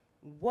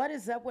What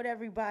is up with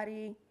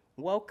everybody?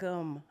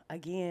 Welcome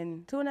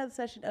again to another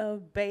session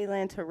of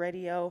BayLanta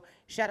Radio.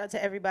 Shout out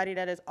to everybody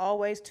that is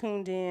always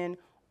tuned in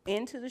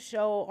into the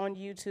show on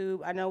YouTube.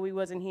 I know we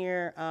wasn't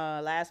here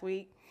last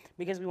week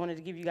because we wanted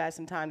to give you guys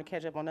some time to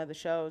catch up on other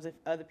shows if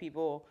other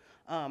people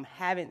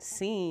haven't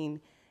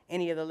seen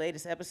any of the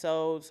latest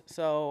episodes.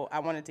 So I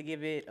wanted to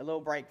give it a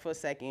little break for a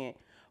second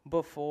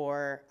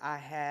before I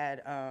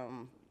had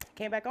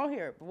came back on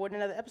here with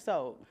another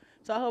episode.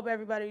 So I hope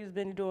everybody's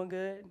been doing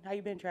good. How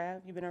you been, Trav?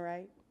 You been all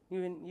right?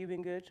 You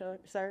been good,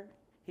 sir?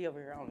 He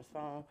over here on his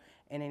phone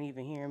and ain't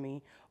even hearing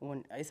me.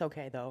 It's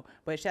okay though.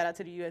 But shout out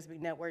to the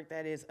USB network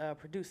that is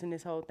producing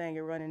this whole thing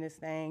and running this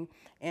thing.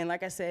 And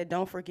like I said,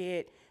 don't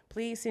forget,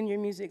 please send your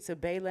music to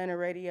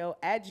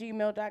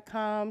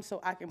BayLantaRadio@gmail.com so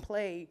I can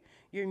play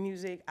your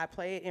music. I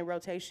play it in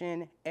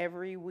rotation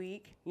every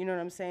week. You know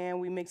what I'm saying?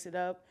 We mix it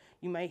up.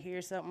 You might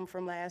hear something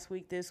from last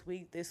week, this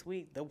week,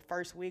 the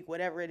first week,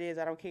 whatever it is.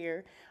 I don't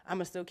care. I'm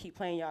going to still keep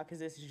playing y'all because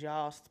this is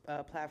y'all's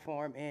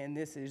platform and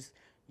this is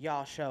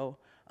y'all show.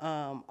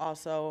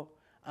 Also,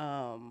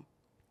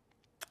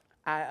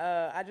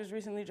 I just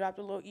recently dropped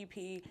a little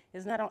EP.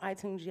 It's not on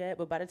iTunes yet,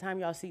 but by the time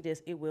y'all see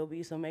this, it will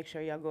be. So make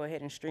sure y'all go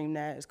ahead and stream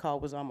that. It's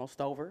called Was Almost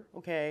Over,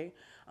 okay?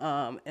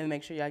 And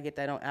make sure y'all get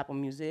that on Apple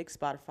Music,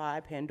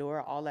 Spotify,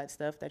 Pandora, all that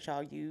stuff that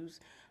y'all use.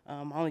 I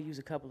only use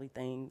a couple of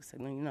things,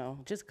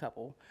 just a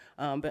couple.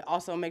 But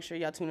also make sure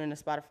y'all tune in to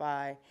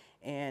Spotify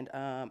and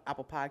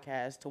Apple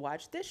Podcasts to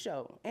watch this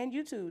show and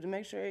YouTube to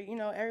make sure,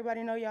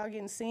 everybody know y'all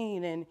getting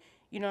seen. And,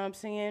 you know what I'm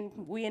saying?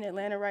 We in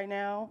Atlanta right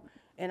now.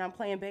 And I'm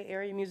playing Bay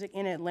Area music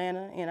in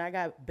Atlanta, and I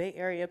got Bay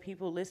Area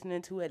people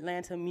listening to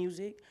Atlanta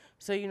music.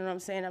 So you know what I'm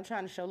saying? I'm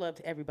trying to show love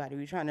to everybody.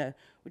 We're trying to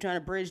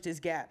bridge this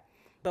gap.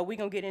 But we're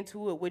gonna get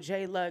into it with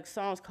J Lux.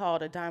 Song's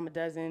called A Dime a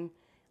Dozen.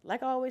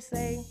 Like I always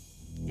say,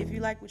 if you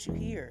like what you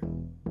hear,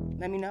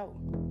 let me know.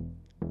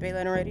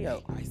 BayLanta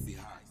Radio. I see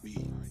how I see.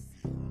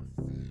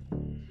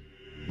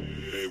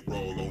 Hey,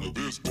 roll on it.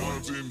 This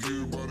dime's in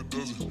here by the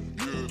dozen.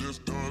 Yeah, this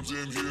dime's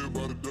in here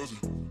by the dozen.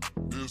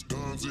 This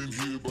dime's in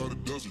here by the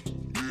dozen.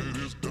 Yeah,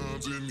 this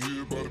dime's in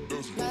here by the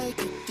dozen. Like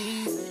a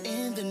thief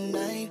in the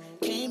night,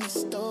 came and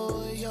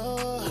stole your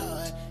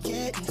heart.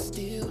 Yet and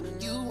still,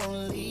 you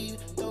won't leave,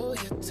 though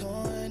you're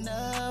torn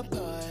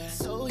apart.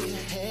 So you're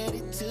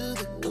headed to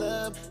the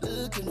club,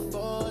 looking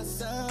for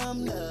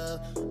some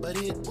love. But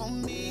it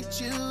won't meet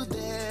you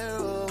there,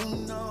 oh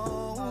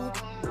no.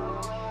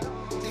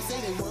 They say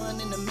they one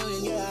in a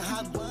million, yeah, a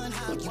hot one.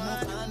 You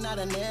won't find out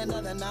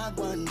another not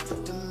one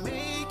to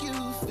make you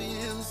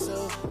feel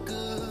so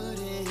good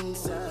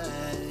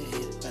inside.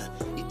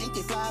 You think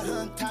they fly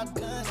on Top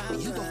Gun,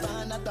 you gon'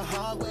 find out the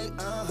hard way,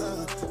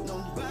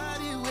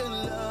 Nobody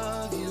will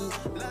love you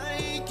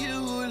like you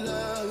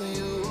love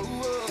you.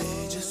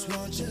 They just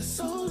want your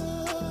soul,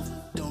 love.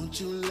 Don't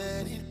you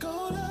let it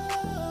go,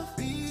 love.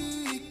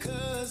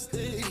 Because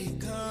they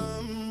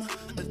come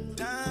a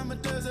dime a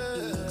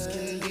dozen. Looks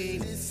can be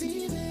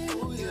deceiving.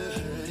 Oh, you're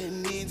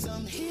hurting, need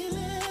some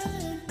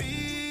healing.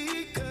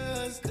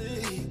 Because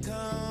they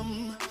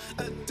come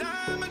a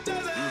dime a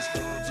dozen. This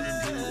dime's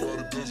in here by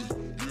the dozen.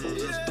 Yeah,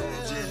 this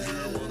dime's in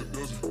here by the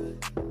dozen.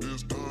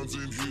 This dime's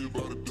in here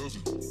by the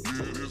dozen.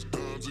 Yeah, this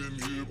dime's in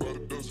here by the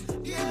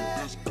dozen.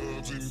 Yeah. This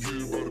dime's in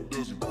here by the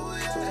dozen. Oh,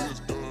 yeah. This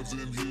dime's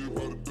in here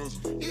by the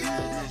dozen.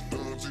 Yeah, this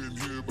dime's in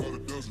here by the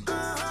dozen.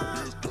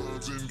 This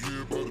dime's in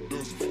here by the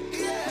dozen.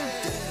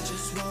 Yeah. They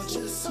just want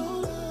your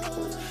soul,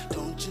 love.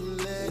 Don't you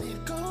let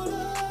it go,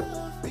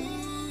 love.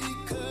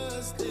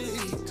 Because they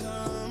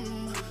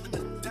come a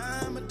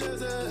dime a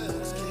dozen.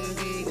 Looks can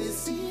be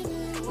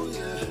deceiving. Oh,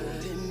 you're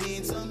hurting,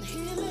 need some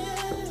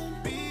healing.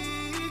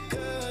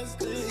 Because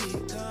they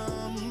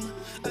come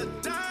a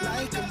dime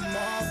like a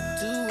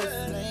moth to a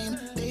flame.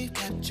 They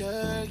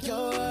capture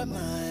your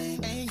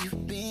mind. And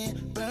you've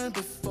been burned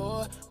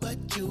before, but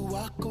you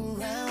walk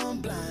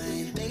around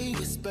blind. They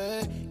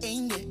whisper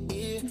in your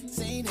ear,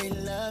 say they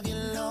love you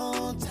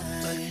long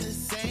time. But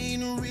this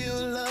ain't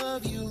real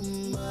love, you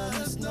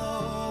must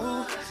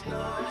know.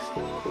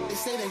 They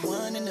say they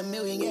one in a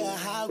million, yeah, a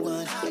high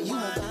one. And you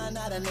won't find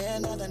out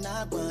another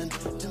not one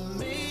to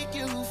make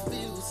you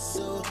feel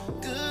so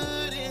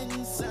good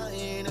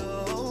inside.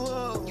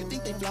 Oh, you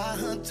think they fly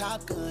on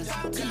Top Gun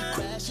till you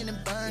crashing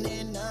and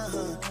burning,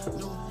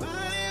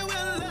 Nobody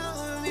will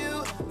love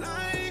you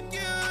like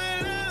you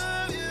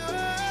love you.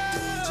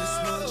 They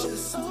just want your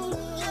soul,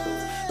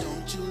 love.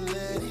 Don't you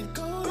let it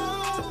go,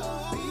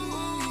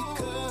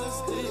 because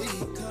they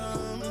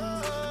come a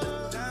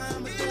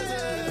dime a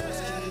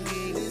dozen. Can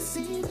be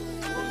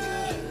deceiving. You're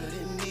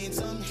hurting, need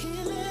some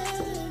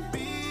healing.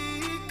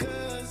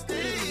 Because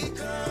they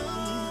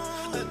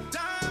come a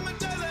dime a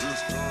dozen.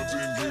 This dime's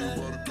in here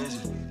by the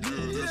dozen.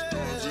 Yeah, this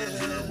dime's in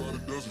here by the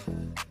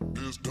dozen.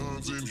 This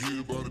dime's in here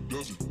by the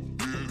dozen.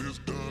 Yeah, this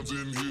dime's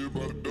in here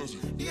by the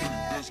dozen.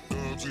 Yeah. This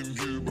dime's in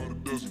here by the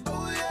dozen.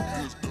 Oh,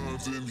 yeah. This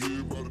dime's in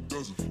here by the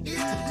dozen.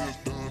 Yeah. This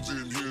dime's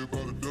in here by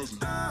the dozen.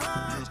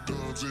 This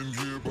dime's in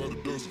here by the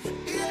dozen.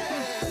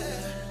 Yeah.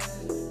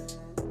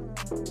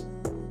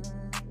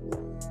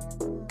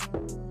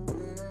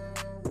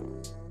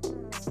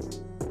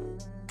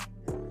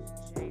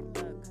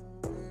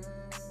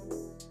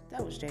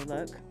 was J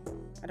Luck.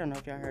 I don't know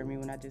if y'all heard me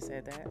when I just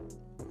said that.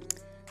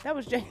 That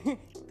was J.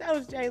 That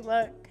was J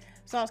Luck.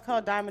 Song's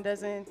called Dime a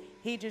Dozen.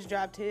 He just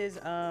dropped his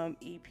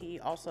EP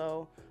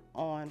also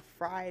on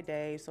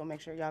Friday, so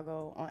make sure y'all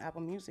go on Apple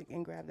Music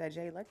and grab that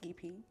J Luck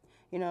EP. You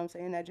know what I'm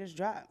saying? That just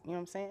dropped. You know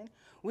what I'm saying?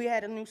 We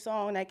had a new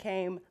song that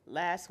came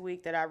last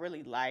week that I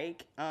really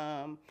like.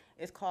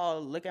 It's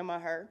called Look at My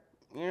Her.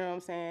 You know what I'm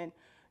saying?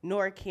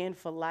 Norkin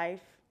for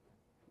Life.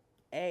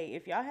 Hey,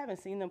 if y'all haven't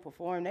seen them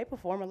perform, they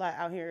perform a lot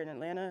out here in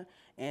Atlanta,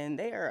 and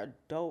they are a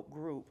dope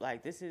group.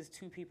 Like, this is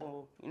two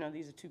people, you know,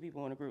 these are two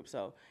people in a group,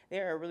 so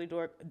they're a really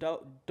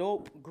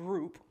dope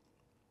group.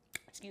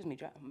 Excuse me,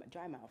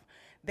 dry mouth.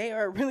 They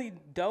are a really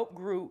dope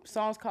group.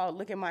 Song's called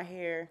Look at My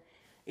Hair.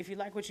 If you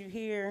like what you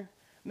hear,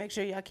 make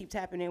sure y'all keep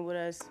tapping in with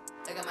us.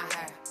 Look at my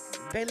hair.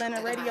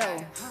 BayLanta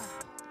Radio.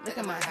 Look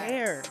at my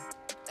hair.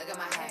 Look at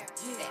my hair.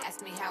 They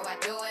ask me how I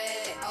do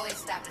it, they always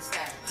stop and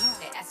stare.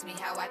 They ask me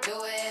how I do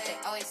it, they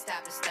always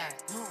stop and stare.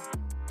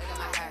 Look at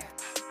my hair.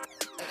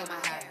 Look at my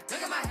hair.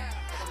 Look at my hair.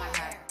 Look at my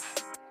hair.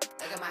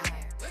 Look at my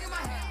hair. Look at my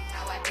hair.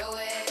 How I do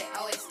it, they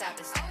always stop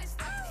and stare.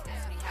 They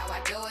ask me how I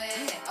do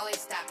it, they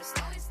always stop and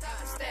stare.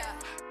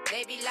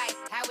 They be like,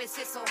 how it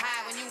sit so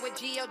high when you a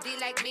G.O.D.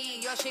 like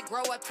me? Your shit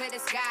grow up to the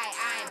sky.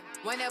 I'm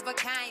one of a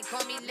kind,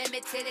 call me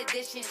limited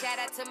edition.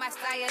 Shout out to my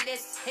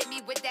stylist, hit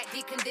me with that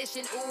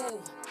decondition. Ooh,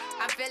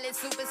 I'm feeling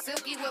super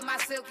silky with my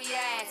silky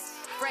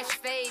ass. Fresh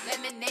fade,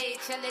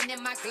 lemonade, chilling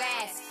in my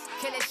glass.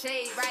 Killer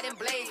shade, riding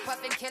blades,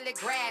 puffing killer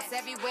grass.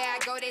 Everywhere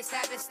I go, they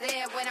stop and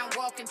stare when I'm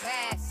walking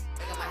past.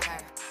 Look at my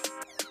hair,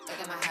 look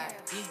at my hair,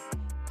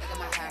 look at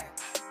my hair,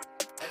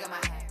 look at my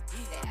hair.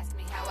 They ask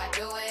me how I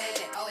do it,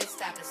 they always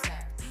stop and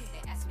stare.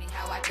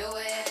 How I do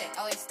it, they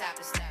always stop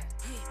and stare.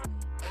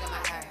 Look at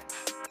my hair.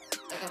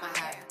 Look at my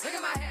hair. Look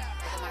at my hair.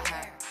 Look at my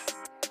hair.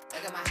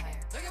 Look at my hair.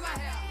 Look at my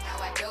hair. How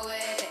I do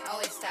it, they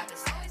always stop and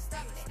stare.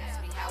 They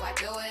ask me how I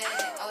do it,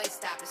 they always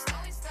stop and stare.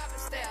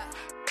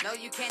 No,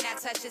 you cannot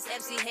touch this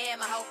MC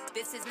hammer, ho.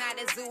 This is not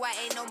a zoo, I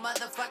ain't no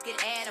motherfucking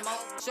animal.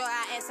 Sure,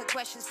 I answer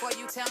questions for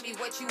you, tell me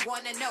what you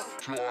wanna know.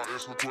 Sure, I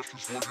answer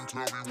questions for you,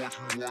 tell me what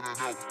you wanna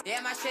know.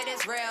 Yeah, my shit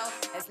is real,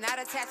 it's not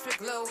attached with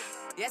glue.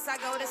 Yes, I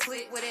go to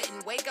sleep with it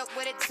and wake up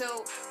with it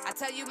too. I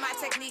tell you my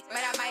technique,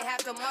 but I might have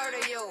to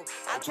murder you.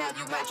 I tell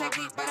you my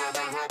technique, but I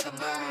might have to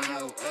murder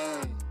you.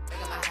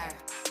 Look at my hair,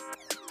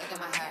 look at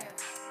my hair,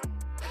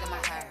 look at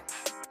my hair,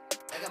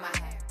 look at my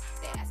hair.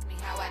 They ask me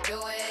how I do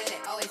it,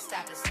 they always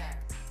stop and stare.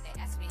 They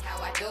ask me how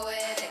I do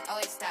it, they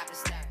always stop and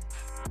stare.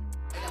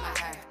 Look at my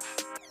hair,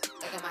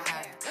 look at my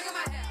hair, look at my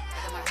hair,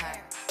 look at my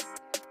hair,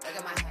 look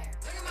at my hair,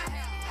 look at my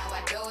hair. How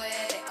I do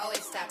it, they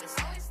always stop and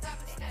stare.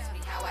 They ask me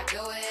how I do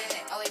it,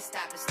 they always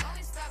stop and stare.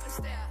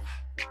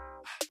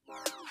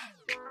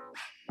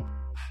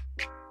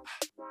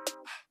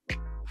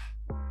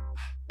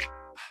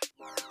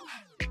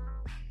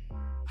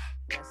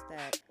 That's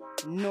that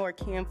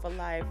Norkin for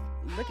Life.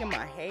 Look at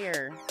my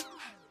hair.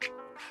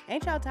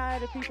 Ain't y'all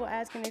tired of people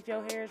asking if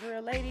your hair is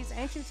real? Ladies,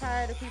 ain't you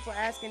tired of people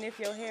asking if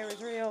your hair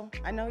is real?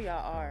 I know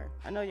y'all are.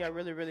 I know y'all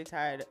really, really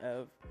tired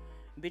of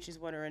bitches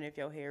wondering if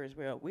your hair is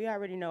real. We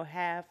already know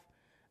half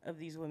of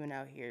these women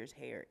out here's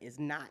hair is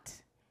not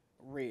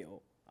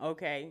real,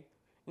 okay?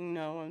 You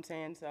know what I'm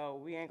saying?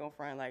 So we ain't gonna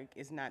front like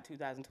it's not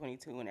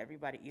 2022 and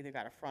everybody either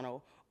got a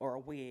frontal or a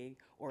wig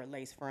or a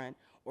lace front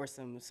or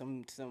some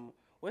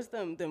what's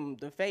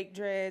the fake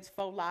dreads,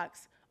 faux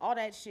locks, all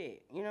that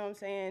shit. You know what I'm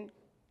saying?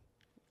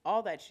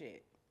 All that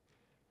shit.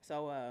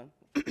 So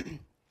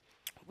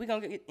we're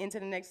gonna get into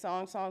the next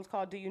song. Song's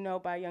called Do You Know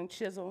by Young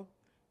Chisel.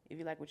 If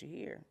you like what you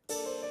hear,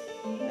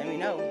 let me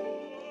know.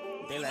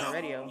 BayLanta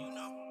Radio.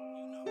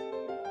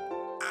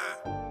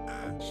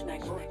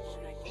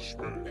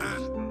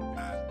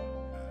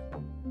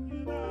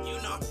 You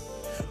know,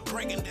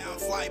 breaking down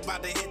flight,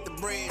 about to hit the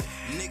bridge.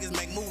 Niggas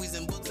make movies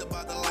and books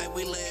about the life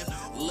we live.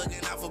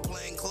 Looking out for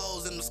plain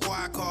clothes in the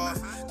squad cars,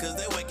 cause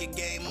they wake your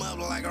game up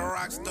like a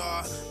rock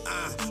star.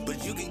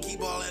 But you can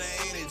keep all of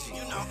that energy.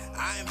 You know,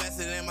 I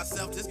invested in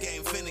myself, this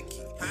game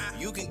finicky.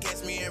 You can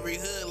catch me every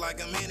hood like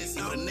I'm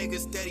Hennessy, but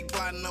niggas steady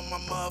plotting on my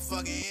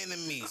motherfucking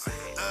enemies.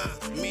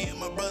 Me and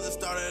my brother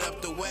started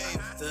up the wave.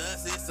 To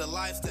us it's a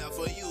lifestyle,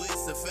 for you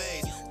it's a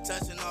phase.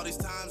 Touching all these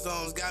time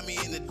zones got me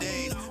in the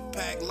days.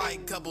 Pack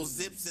light, couple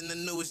zips in the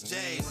newest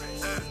J's.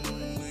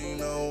 You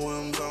know what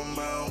I'm talking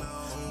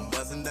about.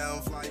 Busting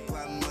down flight,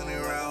 plotting money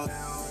routes.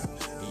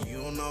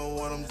 You know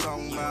what I'm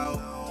talking about.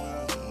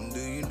 Do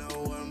you know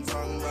what I'm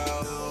talking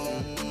about?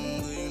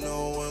 Do you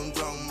know what I'm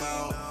talking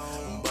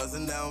about?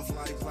 Busting down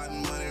flight,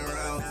 plotting money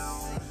routes.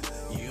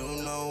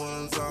 You know what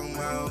I'm talking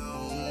about.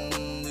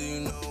 Do you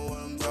know what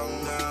I'm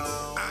talking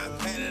about? I'm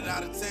headed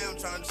out of town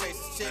trying to chase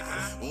this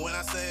chicken. When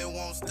I say it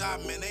won't stop,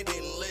 man, they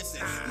didn't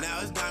listen. Now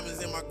it's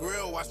diamonds in my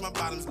grill, watch my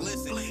bottoms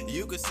glisten.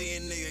 You can see a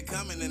nigga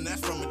coming and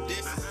that's from a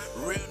distance.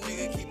 Real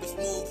nigga keep it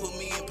smooth, put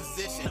me in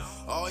position.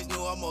 Always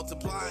knew I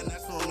multiply and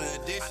that's from the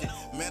addition.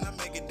 Man, I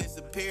make it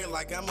disappear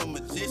like I'm a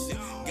magician.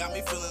 Got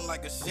me feeling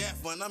like a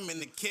chef when I'm in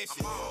the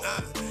kitchen.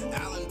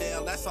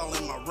 Allendale, that's all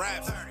in my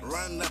raps.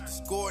 Running up the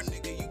score,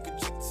 nigga, you can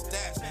check the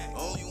stats.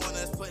 Only one of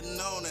that's putting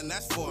on, and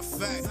that's for a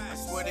fact. I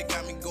swear they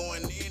got me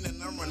going in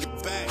and I'm running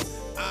back.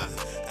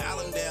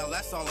 Allendale,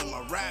 that's all in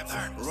my raps.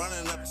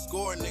 Running up the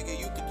score, nigga,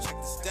 you can check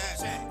the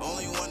stats.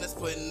 Only one that's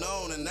putting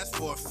on, and that's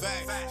for a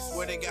fact. I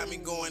swear they got me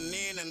going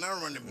in and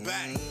I'm running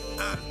back.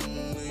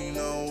 You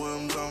know what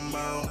I'm talking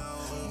about?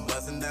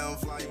 Busting down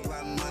flight,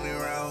 plotting money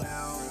around.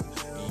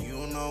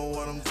 You know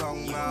what I'm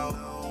talking about?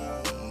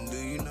 Do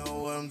you know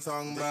what I'm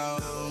talking about?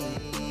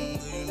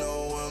 Do you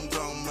know what I'm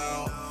talking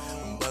about?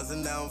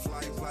 Buzzing down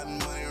flight, plotting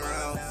money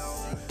around.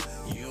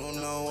 You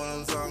know what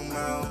I'm talking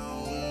about?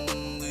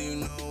 Do you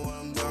know what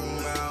I'm talking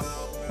about?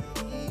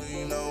 Do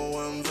you know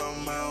what I'm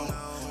talking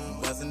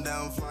about? Buzzing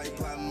down flight,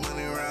 plotting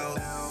money around.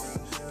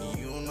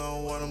 You know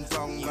what I'm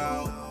talking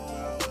about?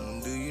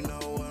 Do you know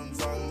what I'm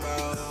talking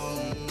about?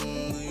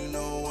 Do you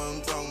know what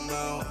I'm talking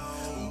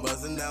about?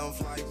 Buzzing down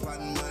flight,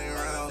 plotting money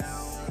around.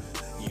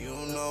 You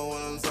know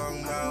what I'm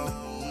talking about?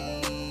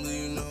 Do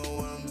you know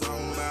what I'm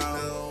talking about?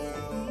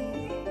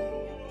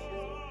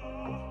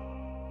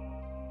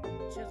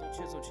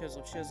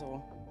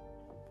 Chisel.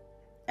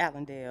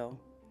 Allendale,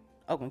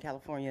 Oakland,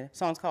 California.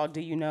 Song's called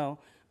Do You Know?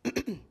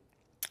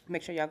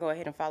 Make sure y'all go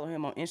ahead and follow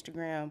him on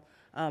Instagram.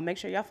 Make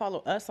sure y'all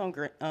follow us on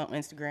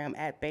Instagram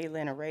at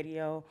BayLanta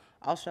Radio.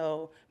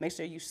 Also, make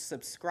sure you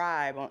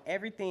subscribe on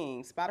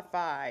everything,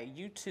 Spotify,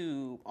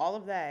 YouTube, all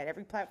of that.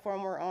 Every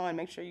platform we're on,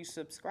 make sure you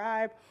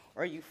subscribe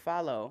or you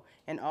follow.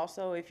 And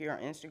also, if you're on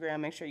Instagram,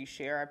 make sure you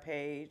share our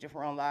page. If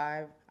we're on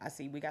live, I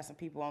see we got some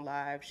people on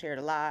live. Share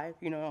the live,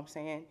 you know what I'm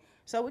saying?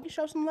 So we can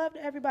show some love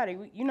to everybody.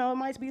 It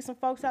might be some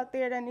folks out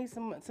there that need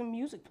some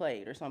music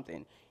played or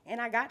something.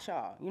 And I got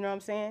y'all, you know what I'm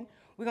saying?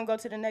 We're going to go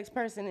to the next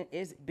person.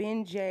 It's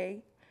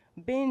Benji.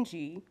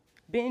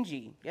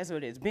 That's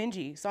what it is.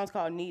 Benji. Song's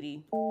called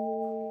Needy.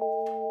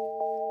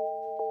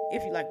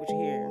 If you like what you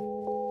hear,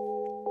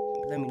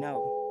 let me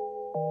know.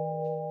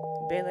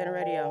 BayLanta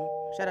Radio.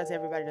 Shout out to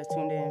everybody that's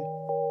tuned in.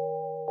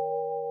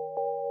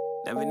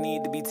 Never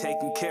need to be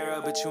taken care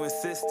of, but you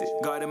insisted.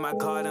 Guarding my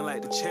garden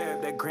like the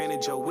cherub that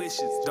granted your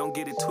wishes. Don't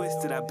get it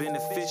twisted, I've been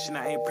efficient,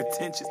 I ain't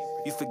pretentious.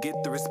 You forget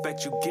the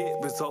respect you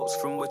get, results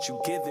from what you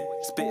given.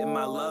 Spitting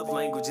my love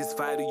language, it's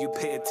vital you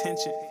pay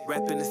attention.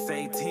 Repping the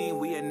same team,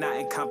 we are not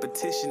in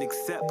competition.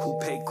 Except who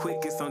pay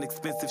quickest on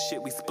expensive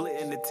shit. We split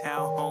in the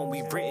town home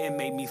we written,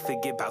 made me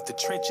forget about the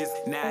trenches.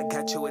 Now I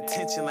got your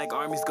attention like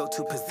armies go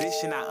to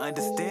position. I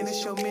understand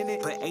it's your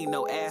minute, but ain't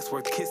no ass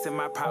worth kissing.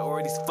 My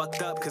priorities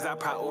fucked up, cause I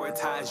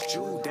prioritized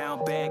you.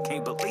 Down bad,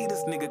 can't believe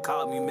this nigga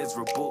called me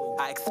miserable.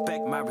 I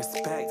expect my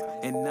respect,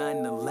 and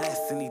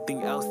nonetheless,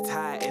 anything else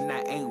tied, and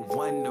I ain't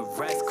one to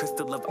rest.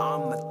 Crystal of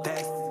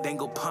amethyst,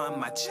 dangle upon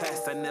my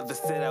chest. I never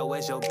said I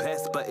was your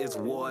best, but it's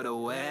water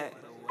wet.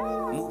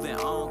 Moving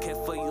on, care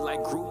for you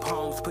like group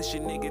homes. Push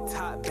your nigga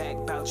top back,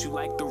 bout you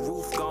like the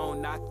roof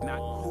gone. Knock,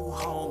 knock, who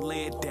home,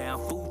 lay it down,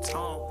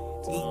 futon.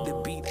 Eat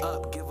the beat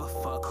up, give a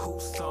fuck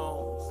who's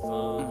song.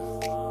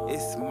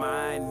 It's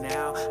mine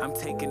now, I'm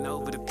taking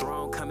over the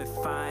throne, come and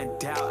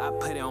find out. I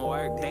put in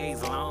work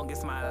days long,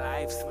 it's my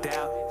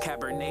lifestyle.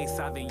 Cabernet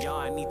Sauvignon,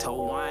 I need to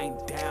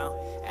wind down.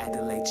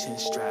 Adelaide chin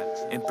strap,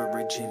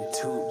 Emperor Gin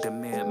 2.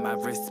 Demand my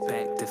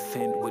respect,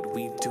 defend what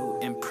we do.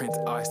 Imprints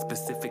are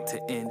specific to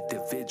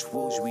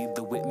individuals. You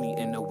either with me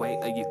in a way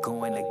or you're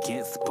going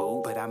against,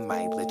 boo. But I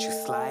might let you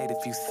slide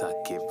if you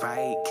suck it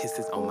right.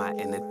 Kisses on my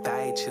inner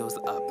thigh, chills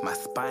up my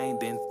spine,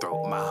 then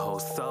throat my whole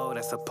soul.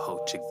 That's a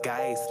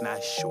poltergeist,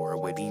 not sure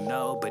what he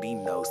know, but he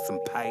knows some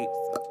pipe.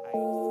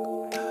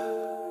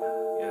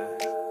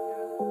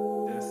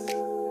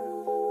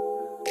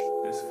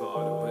 This for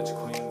all the butch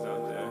queens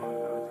out there.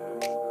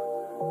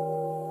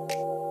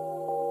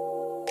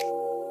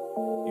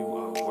 You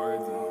are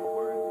worthy.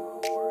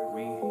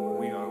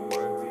 We are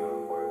worthy.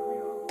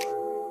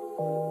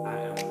 I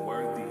am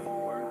worthy.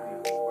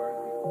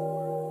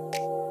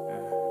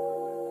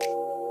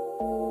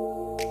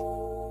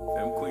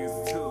 Them queens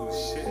too,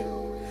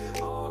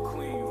 shit. All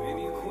queens,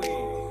 any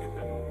queen.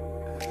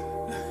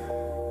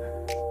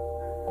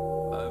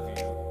 Love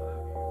you.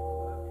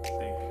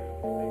 Thank you.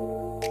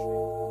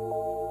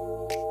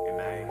 Good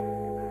night.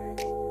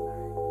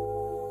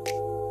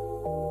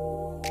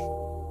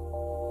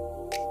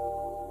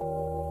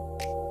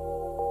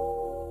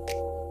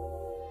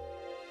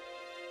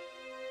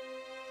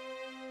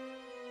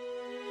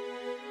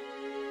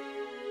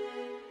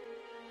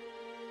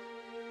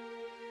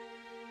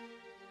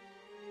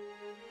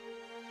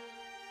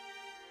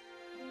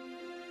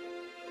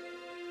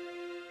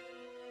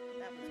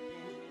 That was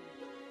Benji.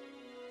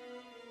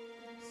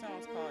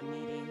 Song's called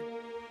Needy.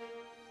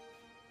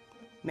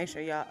 Make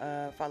sure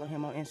y'all follow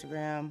him on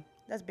Instagram.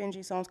 That's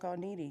Benji. Song's called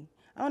Needy.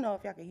 I don't know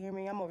if y'all can hear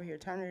me. I'm over here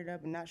turning it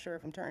up and not sure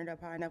if I'm turning it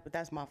up high enough, but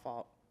that's my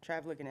fault.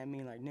 Trav looking at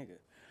me like, nigga.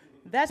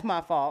 That's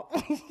my fault.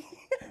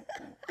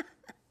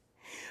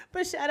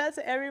 But shout out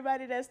to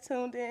everybody that's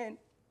tuned in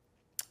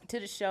to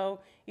the show.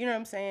 You know what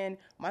I'm saying?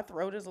 My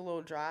throat is a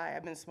little dry.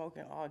 I've been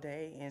smoking all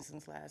day, and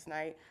since last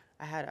night,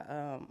 I had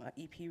a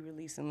EP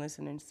release and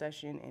listening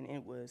session, and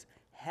it was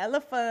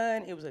hella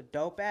fun. It was a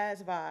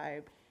dope-ass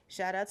vibe.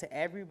 Shout out to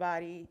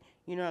everybody,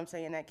 you know what I'm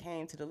saying, that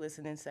came to the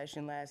listening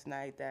session last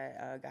night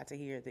that got to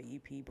hear the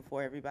EP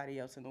before everybody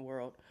else in the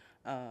world.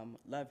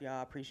 Love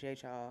y'all,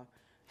 appreciate y'all.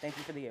 Thank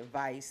you for the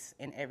advice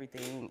and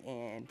everything.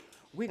 And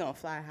we gonna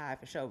fly high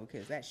for sure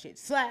because that shit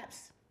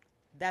slaps.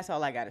 That's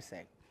all I gotta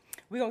say.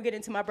 We gonna get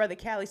into my brother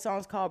Cali's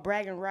songs called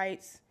Bragging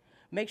Rights.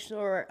 Make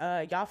sure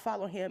y'all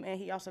follow him, and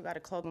he also got a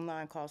clothing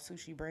line called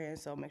Sushi Brand,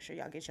 so make sure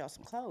y'all get y'all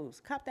some clothes.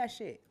 Cop that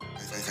shit.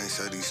 They can't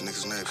say these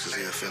niggas' names because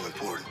they feel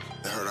important.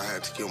 They heard I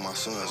had to kill my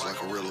sons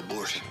like a real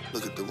abortion.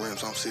 Look at the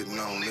rims I'm sitting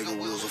on, nigga,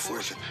 wheels of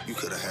fortune. You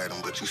could have had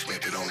them, but you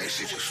spent it on that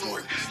shit you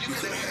smart. You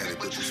could have had it,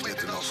 but you spent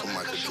it on some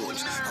Michael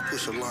Jordans. I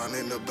push a line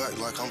in the back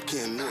like I'm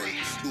Ken Norton.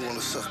 You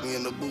wanna suck me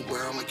in the boot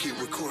where I'ma keep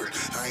recording.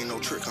 I ain't no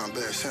trick on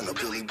Bad Santa,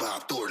 Billy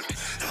Bob Thornton.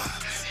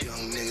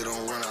 Young nigga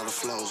don't run out of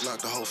flows.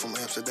 Like the hoe from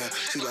Amsterdam,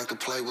 she like to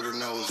play with her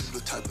nose.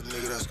 The type of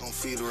nigga that's gonna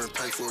feed her and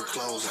pay for her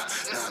clothes.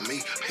 Not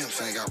me,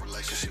 pimps ain't got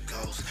relationship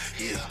goals.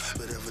 Yeah,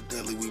 but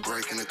evidently we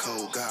breaking the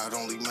code. God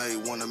only made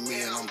one of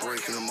me and I'm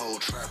breaking the mold.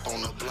 Trap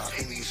on the block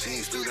in these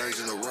scenes 3 days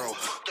in a row.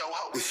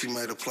 If she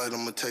made a plate,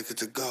 I'ma take it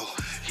to go.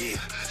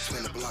 Yeah,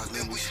 spin the block,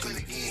 then we spin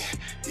again.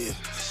 Yeah,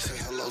 say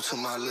hello to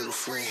my little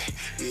friend.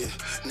 Yeah,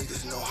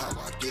 niggas know how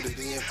I get it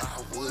in.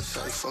 I would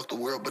say fuck the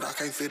world, but I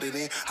can't fit it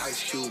in.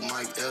 Ice Cube,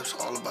 Mike Epps,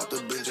 all about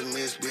the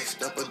Benjamins. Big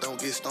stepper, don't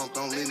get stomped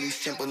on in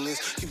these Timberlands.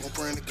 Keep on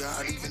praying to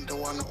God, even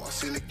though I know I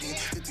sin again.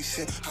 50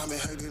 Cent, I've been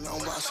hated on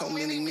by so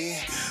many men.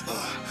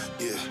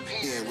 Yeah,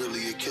 he ain't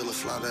really a killer.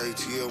 Fly to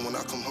ATL when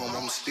I come home,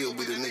 I'ma still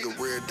be the nigga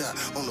red dot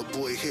on the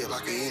boy head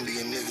like an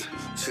Indian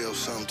nigga. Tell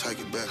something, take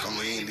it back, I'm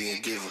an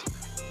Indian giver.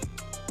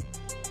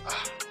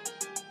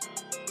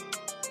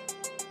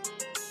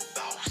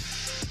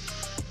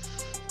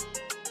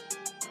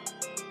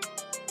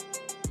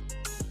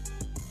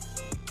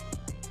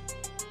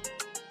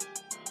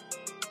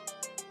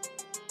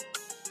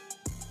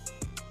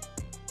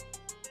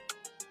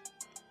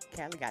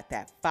 Cali got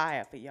that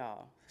fire for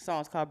y'all. The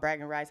song's called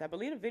Bragging Rights. I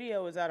believe the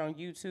video is out on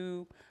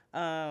YouTube,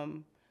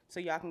 so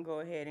y'all can go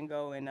ahead and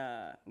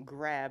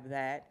grab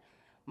that.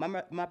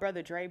 My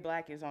brother Dre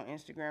Black is on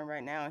Instagram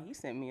right now, and he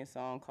sent me a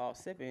song called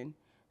Sippin'.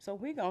 So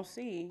we gonna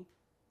see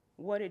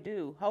what it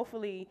do.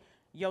 Hopefully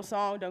your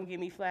song don't get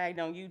me flagged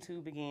on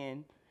YouTube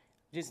again.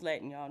 Just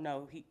letting y'all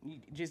know,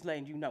 just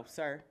letting you know,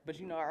 sir. But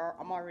you know,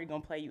 I'm already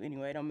gonna play you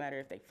anyway. It don't matter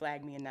if they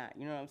flag me or not.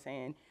 You know what I'm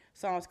saying?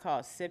 Song's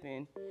called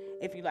Sippin'.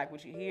 If you like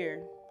what you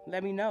hear,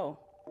 let me know.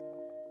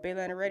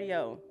 BayLanta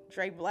Radio,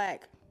 Dre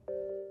Black.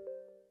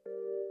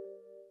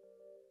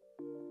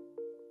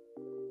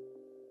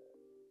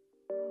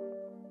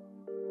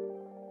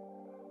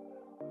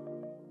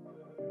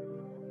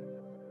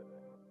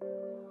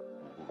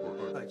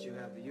 But you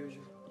have the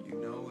usual.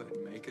 You know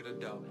it, make it a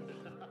double.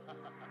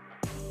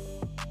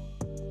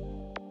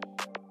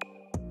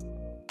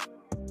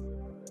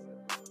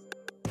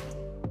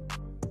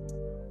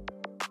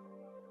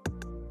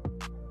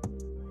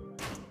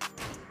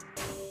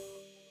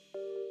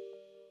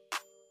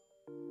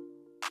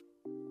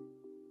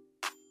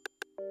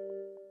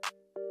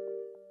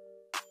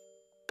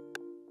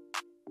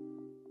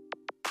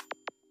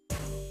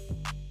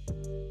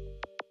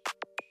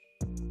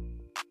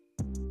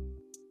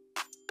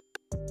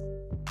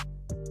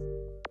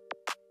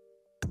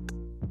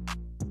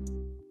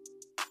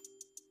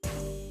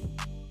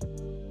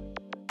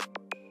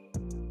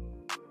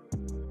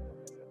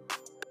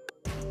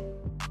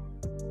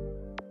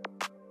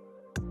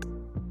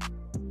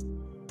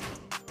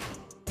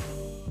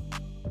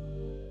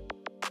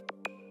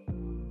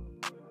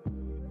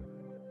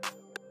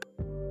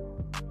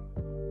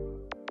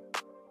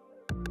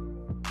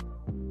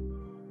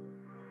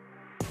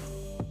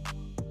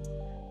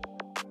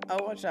 I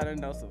want y'all to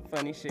know some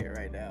funny shit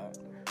right now.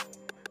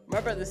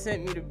 My brother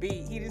sent me the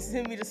beat. He didn't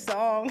send me the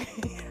song.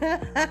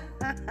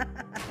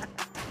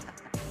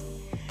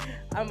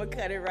 I'ma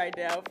cut it right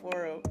down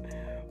for him.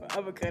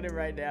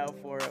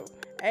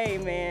 Hey,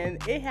 man,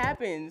 it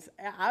happens.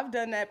 I've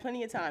done that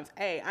plenty of times.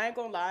 Hey, I ain't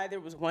gonna lie. There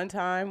was one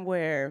time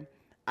where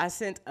I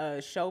sent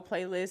a show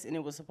playlist and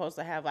it was supposed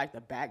to have like the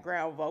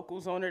background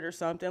vocals on it or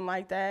something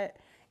like that.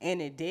 And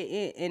it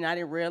didn't, and I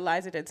didn't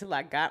realize it until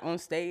I got on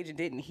stage and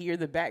didn't hear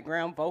the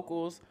background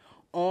vocals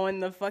on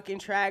the fucking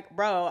track.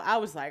 Bro, I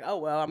was like, oh,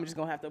 well, I'm just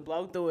going to have to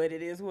blow through it.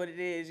 It is what it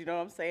is, you know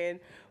what I'm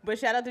saying? But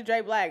shout out to Dre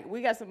Black.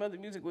 We got some other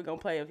music we're going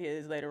to play of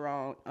his later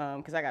on,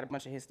 because I got a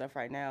bunch of his stuff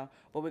right now.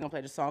 But we're going to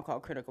play the song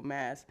called Critical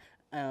Mass.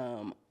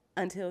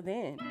 Until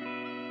then,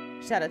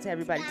 shout out to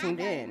everybody tuned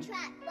in.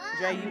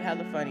 Dre, you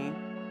hella funny.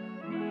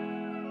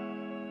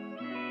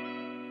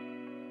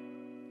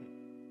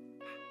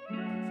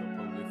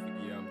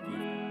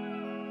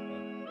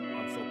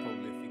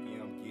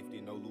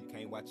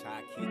 Watch how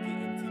I kick it,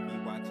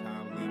 MTV, watch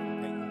how I'm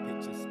living, painting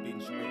pictures, spitting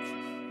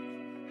scriptures.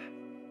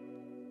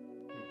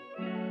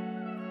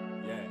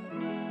 Yeah.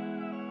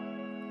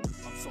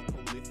 I'm so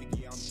prolific,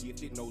 yeah, I'm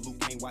gifted. No Luke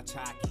can't watch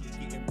how I kick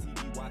it,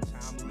 MTV, watch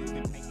how I'm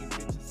living, painting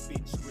pictures,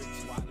 spitting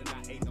scriptures. Wildin',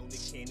 I ain't on the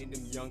cannon,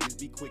 them youngins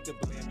be quick to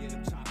blame you.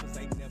 Them choppers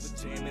ain't never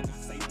jamming. I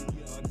say, do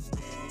you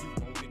understand me? You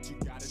want it, you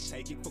gotta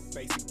take it. Fuck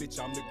basic, bitch,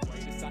 I'm the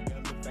greatest. I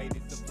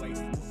elevated the place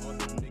where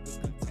other niggas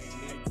contain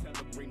me. They tell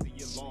them ring the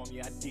alarm,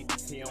 yeah, I did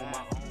this here on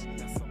my own.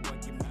 Now someone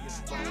give me a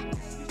phone.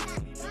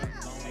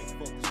 Hey,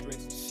 fuck the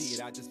stress and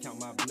shit, I just count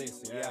my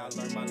blessings. Yeah, I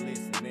learned my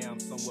lesson, now I'm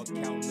somewhat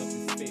counting up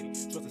and steady.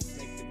 Trust a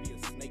snake to be a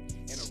snake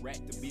and a rat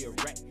to be a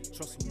rat.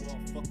 Trust a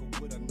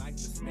motherfucker with a knife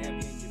to stab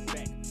me in your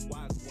back.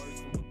 Wise words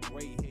from a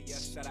gray hair, yeah,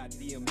 shout out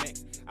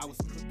DMX. I was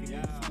cooking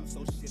in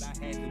school, so shit, I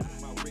had to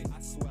put my wrist.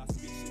 I swear I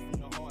spit shit from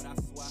the heart, I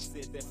swear I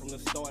said that from the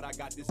start. I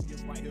got this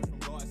gift right here from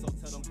God, so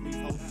tell them please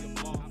hold the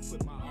applause. I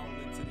put my all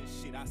into this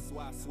shit, I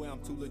swear I'm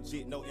too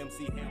legit. No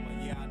MC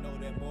Hammer, yeah, I know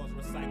that bars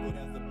recycled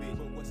as a bitch.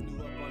 But what's new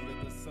up under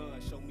the sun?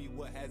 Show me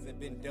what hasn't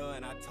been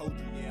done. I told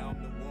you, yeah,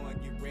 I'm the one.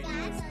 Get ready,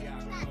 let's see how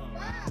I come.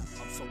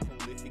 I'm so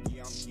prolific,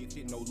 yeah, I'm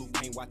gifted. No Luke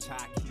can't watch how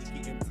I kick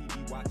it.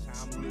 MTV watch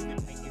how I'm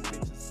living, painting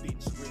pictures,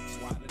 spit scripts.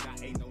 Wildin',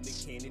 I ain't no Nick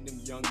Cannon. Them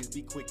youngins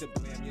be quick to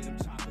blame you. Them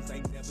choppers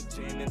ain't never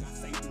jamming. I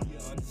say, do you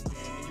understand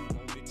me? You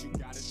want it, you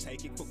gotta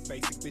take it. Cook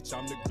basic, bitch,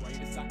 I'm the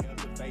greatest. I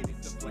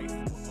elevated the place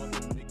where other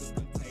niggas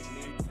can take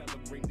me. Tell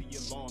them ring the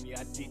alarm, yeah,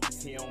 I did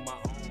this here on my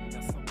own.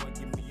 Now someone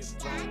give me a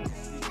throne.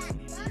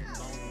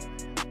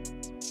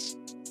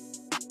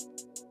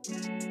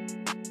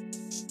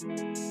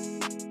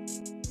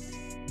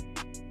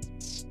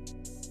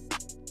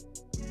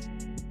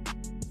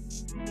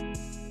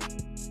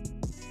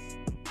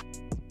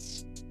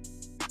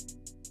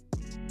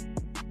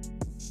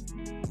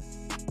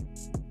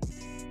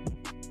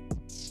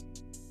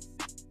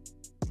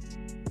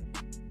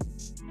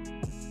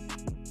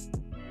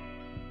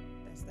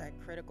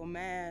 Critical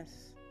mass.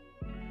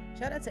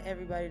 Shout out to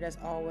everybody that's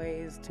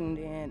always tuned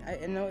in.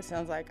 I know it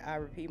sounds like I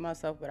repeat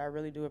myself, but I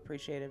really do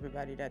appreciate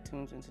everybody that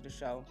tunes into the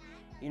show.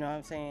 You know what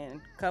I'm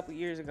saying? A couple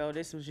years ago,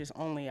 this was just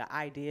only an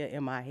idea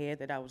in my head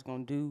that I was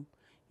going to do.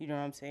 You know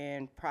what I'm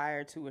saying?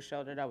 Prior to a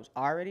show that I was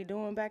already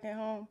doing back at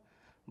home.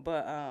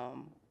 But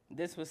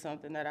this was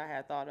something that I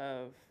had thought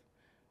of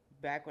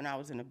back when I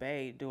was in the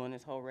Bay doing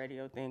this whole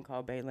radio thing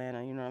called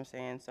BayLanta. You know what I'm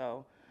saying?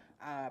 So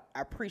I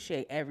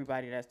appreciate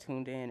everybody that's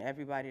tuned in,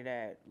 everybody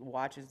that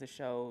watches the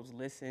shows,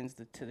 listens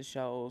to the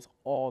shows,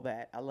 all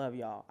that. I love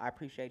y'all. I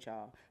appreciate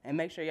y'all. And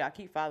make sure y'all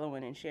keep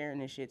following and sharing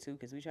this shit, too,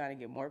 because we trying to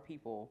get more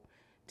people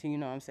to, you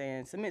know what I'm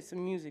saying, submit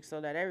some music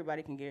so that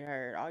everybody can get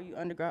heard. All you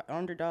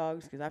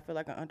underdogs, because I feel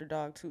like an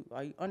underdog, too.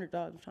 All you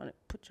underdogs, I'm trying to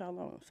put y'all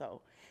on.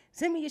 So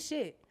send me your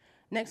shit.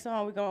 Next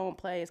song we're going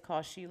to play is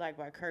called She Like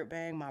by Kurt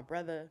Bang, my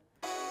brother.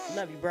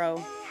 Love you,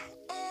 bro.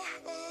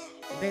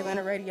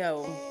 BayLanta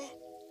Radio.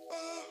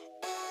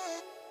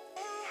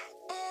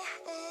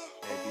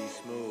 Be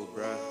smooth,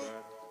 bruh.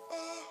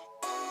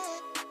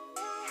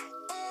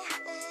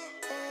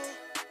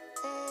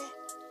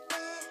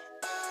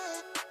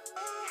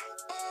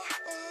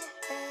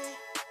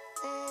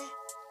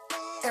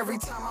 Every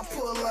time I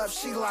pull up,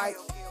 she like,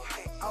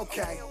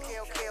 okay.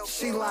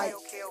 She like,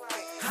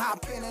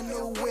 hop in a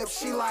new whip,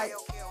 she like,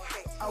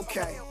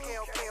 okay.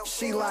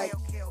 She like,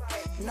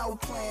 no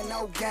playing,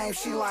 no game,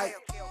 she like,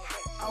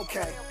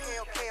 okay.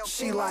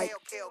 She like,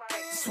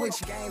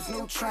 switch games,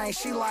 new train,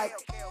 she like,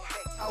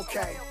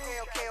 okay.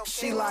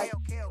 She like,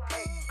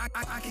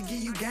 I can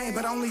give you game,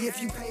 but only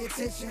if you pay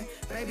attention.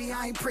 Baby,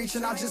 I ain't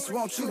preaching, I just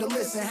want you to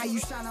listen. How you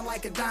shining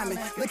like a diamond,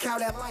 look how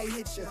that light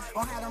hit you.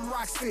 Or how them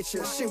rocks fit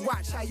you, shit,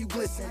 watch how you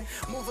glisten.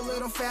 Move a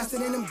little faster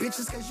than them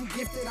bitches, cause you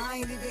gifted. I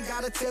ain't even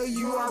gotta tell you,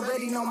 you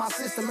already know my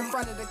system. In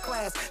front of the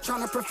class,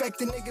 trying to perfect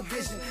the nigga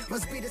vision.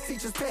 Must be the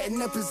teacher's pet in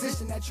the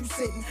position that you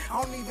sitting.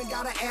 I don't even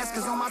gotta ask,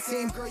 cause on my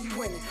team, girl, you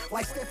winning.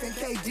 Like Steph and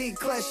KD,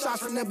 clutch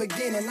shots from the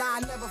beginning. Nah, I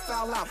never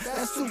foul out,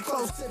 that's too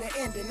close to the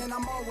ending. And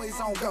I'm always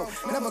on go,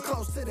 never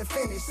close to the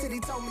finish.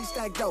 City told me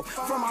stack dough,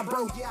 from my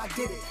bro, yeah, I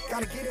did it.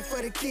 Gotta get it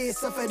for the kids,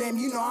 so for them,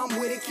 you know I'm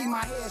with it. Keep my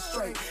head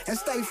straight and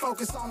stay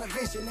focused on the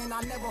vision. And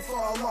I never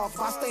fall off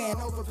by staying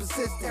over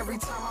persistent. Every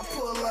time I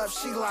pull up,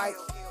 she like,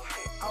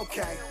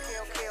 okay.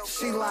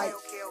 She like,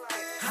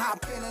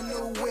 hop in a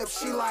new whip,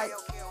 she like,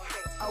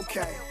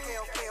 okay.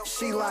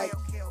 She like,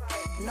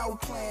 no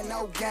playing,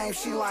 no game,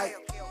 she like,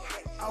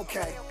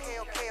 okay.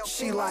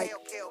 She like,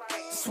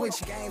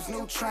 switch games,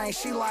 new train,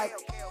 she like,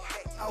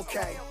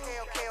 okay.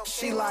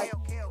 She like,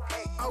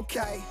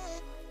 okay.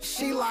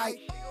 She like,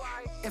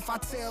 if I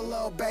tell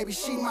little baby,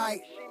 she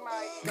might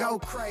go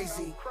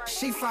crazy.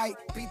 She fight,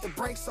 beat the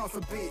brakes off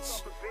a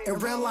bitch. In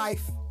real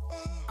life,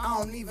 I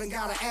don't even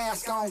gotta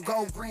ask, I don't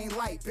go green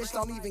light. Bitch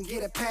don't even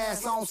get a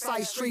pass, on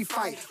site street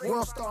fight.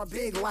 World star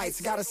big lights,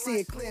 gotta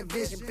see it clear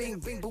vision. Bing,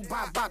 bing, boo,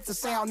 bop, bop the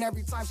sound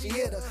every time she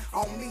hit her.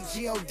 On me,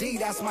 G.O.D.,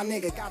 that's my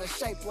nigga. Got a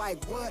shape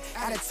like what?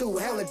 Attitude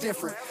hella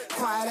different.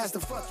 Quiet as the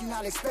fuck, you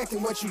not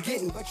expecting what you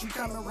getting. But you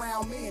coming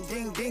around me and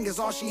ding, ding is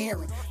all she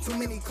hearing. Too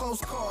many close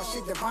calls,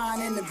 shit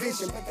divine in the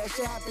vision. But that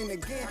shit happened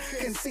again,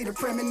 couldn't see the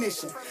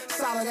premonition.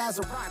 Solid as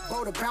a rock,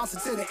 boulder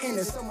bouncing to the end.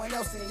 And someone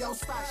else in your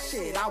spot,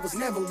 shit, I was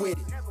never with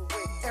it.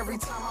 Every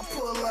time I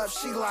pull up,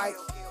 she like,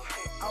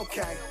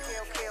 okay.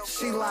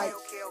 She like,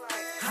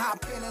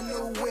 hop in a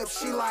new whip,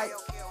 she like,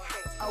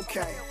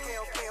 okay.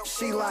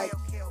 She like,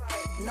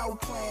 no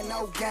playing,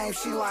 no game,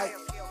 she like,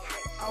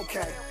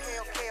 okay.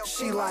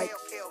 She like,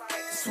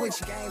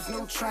 Switch games,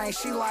 new train.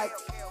 She like,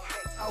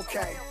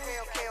 okay.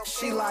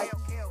 She like,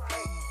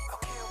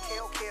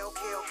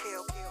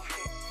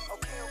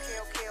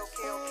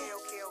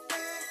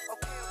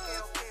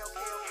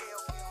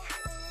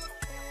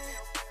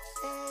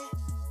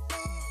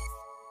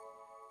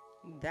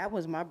 That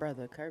was my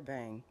brother, Kurt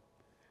Bang.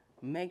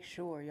 Make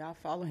sure y'all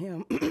follow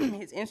him.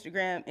 His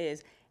Instagram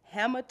is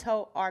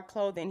Hammertoe Art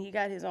Clothing. He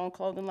got his own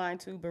clothing line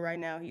too, but right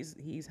now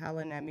he's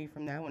hollering at me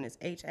from that one. It's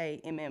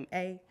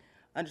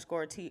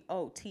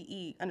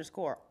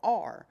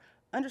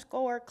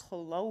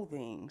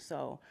HAMMA_TOTE_R_clothing.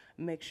 So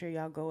make sure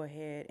y'all go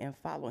ahead and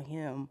follow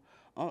him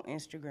on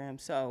Instagram.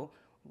 So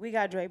we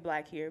got Dre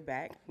Black here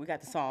back. We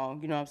got the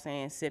song, you know what I'm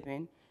saying,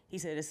 Sipping. He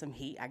said it's some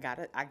heat. I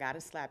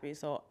gotta slap it.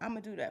 So I'm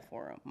gonna do that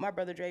for him. My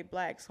brother Dre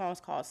Black, song's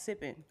called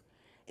Sipping.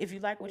 If you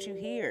like what you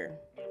hear,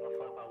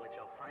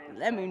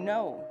 let me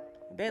know.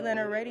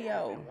 BayLanta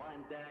Radio.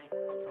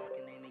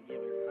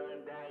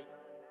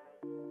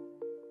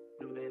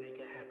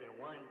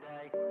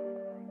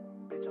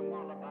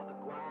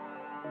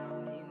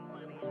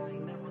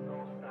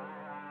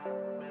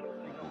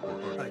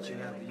 Like you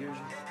have the usual,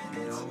 you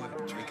know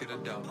what? Drink it or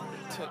don't.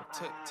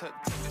 Took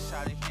a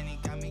shot of Henny,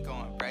 got me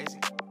going crazy.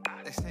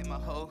 They say my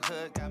whole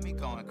hood got me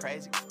going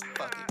crazy.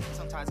 Fuck it,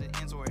 sometimes it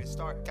ends where it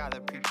start. Gotta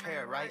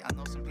prepare, right? I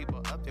know some people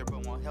up there,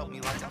 but won't help me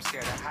like I'm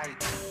scared of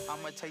heights.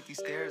 I'ma take these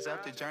stairs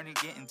up, the journey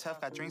getting tough.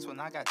 Got dreams when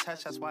I got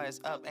touched, that's why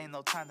it's up. Ain't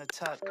no time to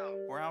tuck.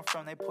 Where I'm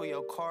from, they pull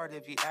your card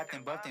if you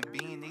acting buff. Then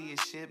B&E is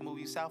shit, move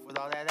you south with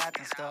all that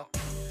acting stuff.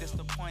 This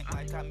the point,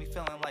 like got me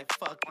feeling like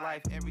fuck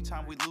life. Every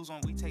time we lose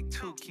one, we take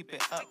two, keep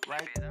it up,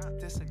 right?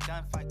 This a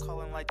gunfight,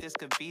 calling like this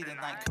could be the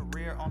night.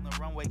 Career on the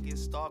runway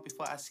gets stalled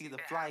before I see the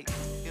flight.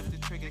 If the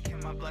trigger came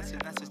my blessing,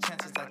 that's the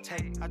chances I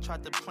take. I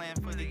tried to plan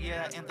for the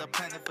year, I end up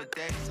planning for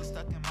days. So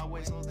stuck in my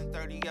ways, holding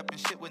 30 up and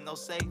shit with no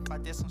safe. I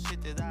did some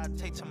shit that I'd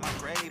take to my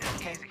grave,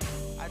 okay?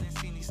 I didn't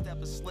see these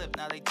steppers slip,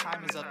 now they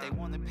time is up. They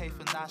wanna pay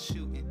for not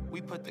shooting.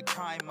 We put the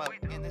crime up,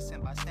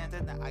 innocent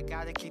bystander. Now I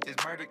gotta keep this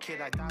murder kid.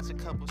 I dodged a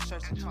couple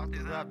shirts and chalked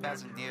it up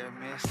as a near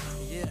miss.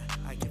 Yeah,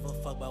 I give a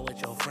fuck about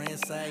what your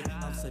friends say.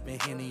 I'm sipping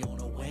Henny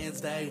on a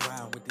Wednesday,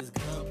 round with this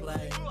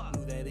gunplay.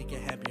 Knew that it could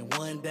happen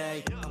one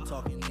day. I'm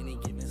talking any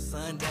given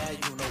Sunday.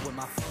 You know what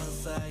my fun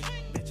say?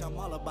 Bitch, I'm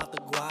all about the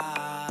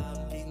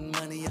guap. Getting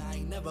money, I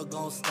ain't never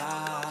gon'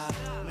 stop.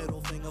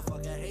 Middle finger,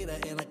 fuck a hater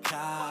in a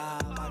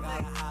cop. I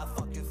got a high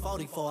fucking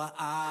 40 for an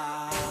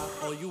eye.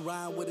 Oh, you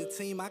ride with a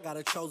team, I got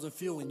a chosen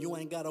few. And you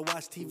ain't gotta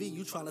watch TV,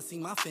 you tryna see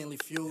my family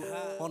feud.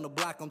 On the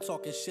block, I'm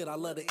talking shit, I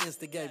love to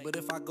instigate. But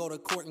if I go to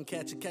court and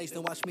catch a case,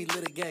 then watch me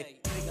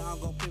litigate. Nigga, I'm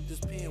gon' pimp this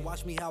pen,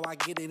 watch me how I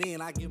get it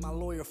in. I give my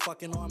lawyer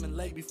fucking arm and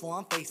leg before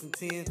I'm facing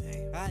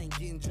 10. I ain't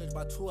getting judged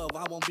by 12,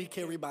 I won't be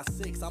carried by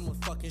 6. I'ma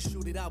fucking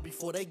shoot it out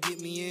before they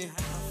get me in.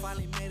 I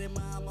finally made it,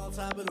 I'm on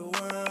top of the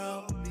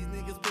world. These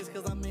niggas pissed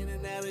cause I'm in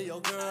and out of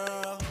your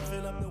girl.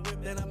 Fill up the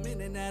whip, then I'm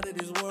in and out of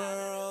this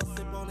world.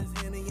 Sip on this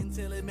Henny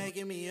until it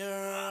making me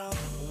earl.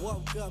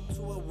 Woke up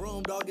to a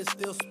room, dog, it's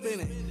still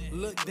spinning.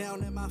 Look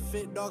down at my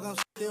fit, dog, I'm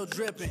still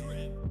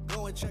dripping.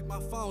 Go and check my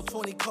phone,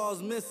 20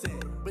 calls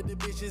missing. But the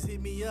bitches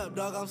hit me up,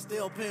 dog, I'm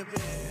still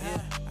pimping.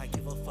 Yeah, I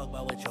give a fuck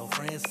about what your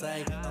friends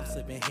say. I'm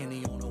sipping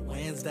Henny on a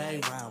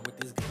Wednesday, round with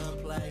this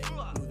gunplay.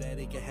 Knew that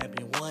it could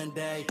happen one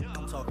day.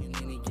 I'm talking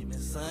any given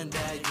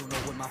Sunday. You know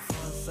what my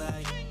fun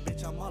say?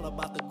 Bitch, I'm all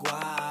about the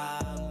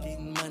guap.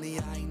 Getting money,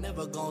 I ain't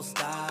never gon'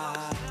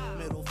 stop.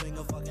 Middle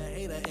finger, fuck a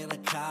hater in a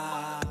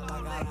cop.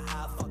 I got a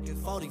high fucking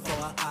 40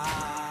 for an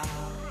eye.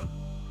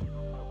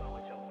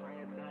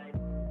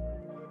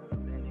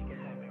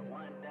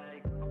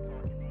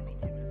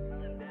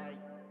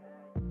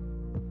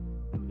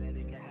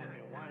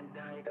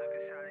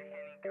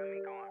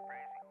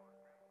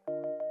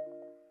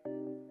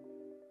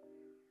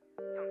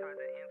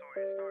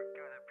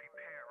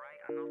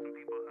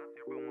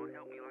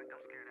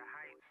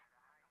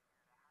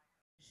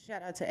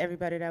 Shout out to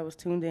everybody that was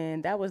tuned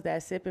in. That was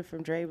that Sipping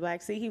from Dre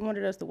Black. See, he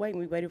wanted us to wait, and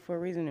we waited for a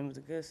reason. It was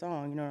a good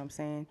song, you know what I'm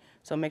saying?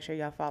 So make sure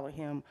y'all follow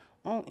him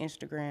on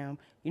Instagram.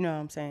 You know what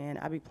I'm saying?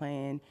 I be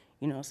playing,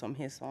 you know, some of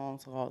his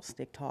songs called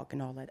Stick Talk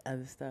and all that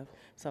other stuff.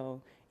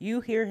 So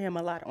you hear him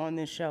a lot on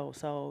this show.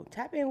 So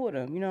tap in with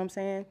him, you know what I'm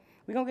saying?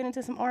 We're going to get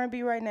into some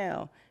R&B right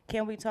now.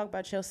 Can we talk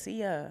about Chelsea?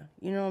 You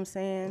know what I'm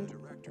saying?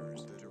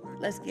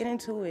 Let's get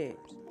into it.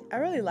 I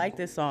really like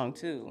this song,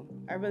 too.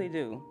 I really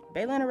do.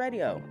 BayLanta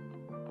Radio.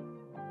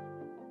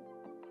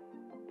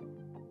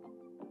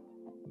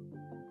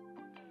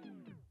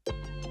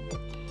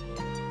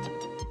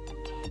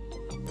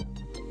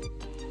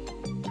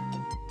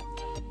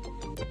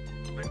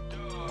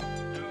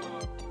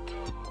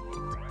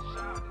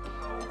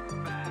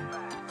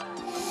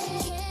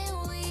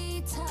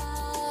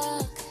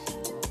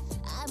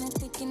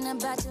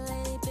 About you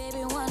lately,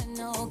 baby, wanna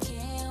know,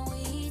 can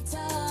we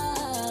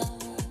talk?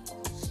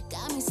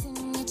 Got me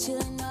sitting here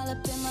chilling all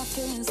up in my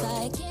feelings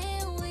like,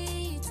 can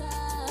we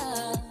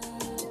talk?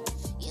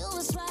 You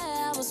was right,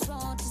 I was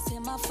wrong, just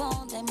hit my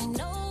phone, let me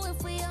know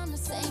if we on the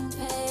same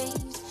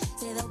page.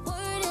 Say the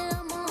word and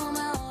I'm on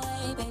my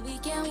way, baby,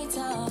 can we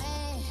talk?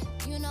 Hey,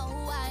 you know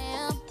who I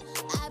am,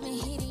 I've been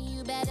heating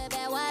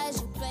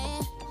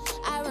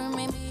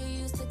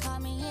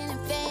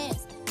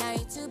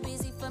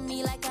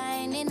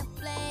I ain't in the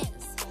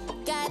plans.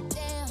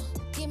 Goddamn,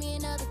 give me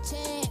another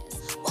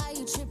chance. Why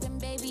you tripping,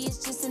 baby? It's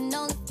just an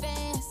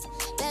OnlyFans.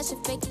 That shit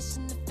fake, it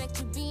shouldn't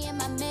affect you being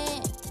my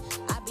man.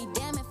 I'd be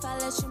damned if I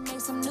let you make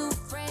some new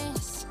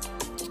friends.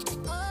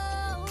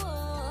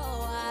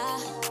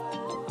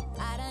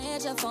 I done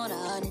hit your phone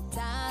 100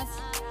 times.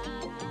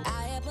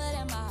 Out here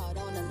putting my heart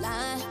on the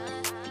line.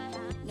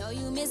 Know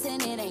you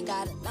missing it, ain't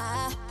gotta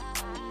lie.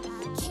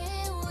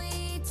 Can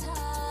we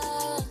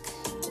talk?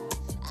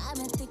 I've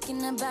been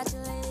thinking about you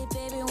lately,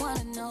 baby,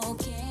 wanna know,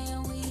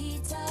 can we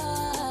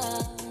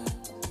talk?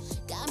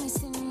 Got me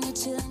sitting here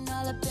chilling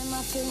all up in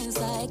my feelings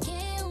like,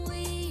 can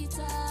we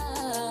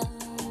talk?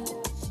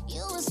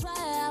 You was right,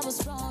 I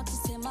was wrong,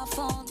 just hit my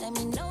phone, let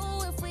me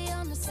know if we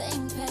on the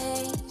same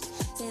page.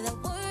 Say the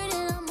word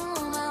and I'm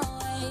on my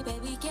way,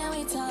 baby, can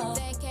we talk?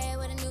 Vacay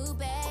with a new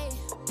babe,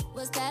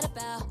 what's that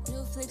about?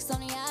 New flicks on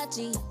the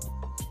IG,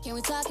 can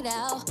we talk it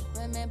out?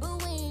 Remember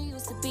when you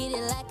used to beat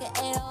it like an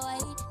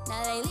 808?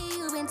 Now lately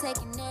you been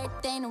taking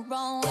everything the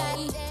wrong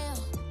way. Damn,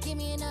 give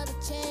me another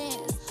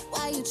chance.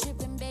 Why you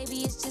tripping,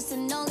 baby? It's just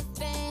an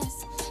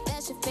OnlyFans.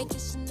 That shit fake,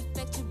 it shouldn't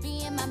affect you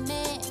being my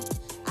man.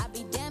 I'd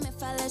be damned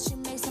if I let you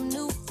make some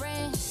new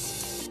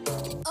friends.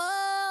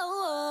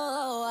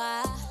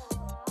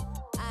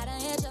 I done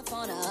hit your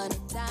phone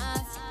 100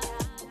 times.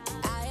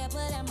 Out here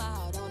putting my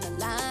heart on the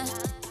line.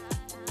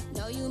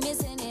 Know you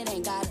missing it,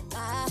 ain't gotta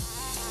lie.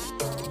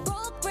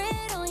 Broke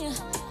bread on you,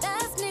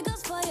 that's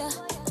niggas for you.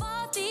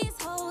 Fought these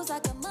hoes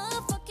like a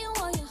motherfucking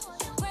warrior.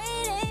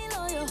 Grade A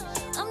loyal,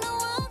 I'm the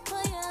one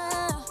for you.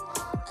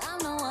 I'm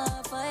the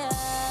one for you.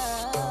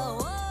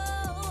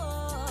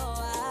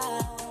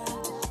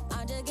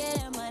 I'm just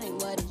getting money,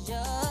 what is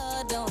you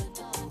doing?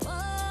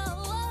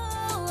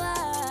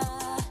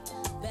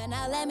 Better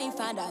not let me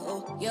find out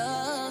who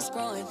you're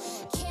screwing.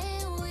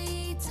 Can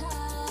we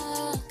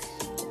talk?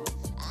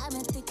 I've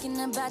been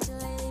thinking about you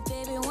lately,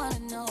 baby, wanna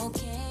know,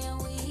 can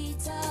we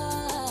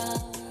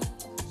talk?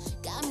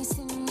 Got me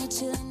sitting here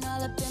chilling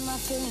all up in my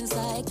feelings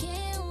like,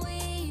 can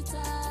we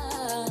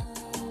talk?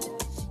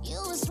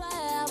 You was right,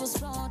 I was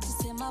wrong,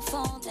 just hit my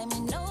phone, let me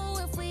know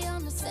if we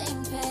on the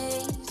same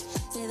page.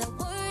 Say the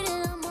word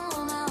and I'm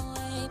on my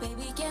way,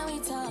 baby, can we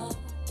talk?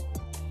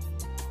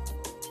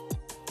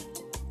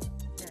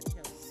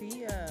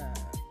 See,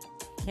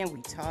 can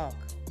we talk?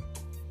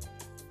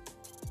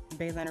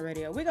 BayLanta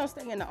Radio. We're gonna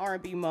stay in the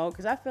R&B mode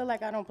because I feel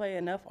like I don't play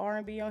enough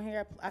R&B on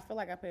here. I feel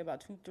like I play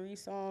about 2-3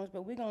 songs,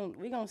 but we're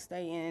gonna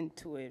stay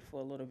into it for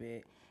a little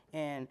bit.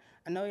 And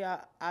I know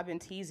y'all, I've been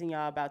teasing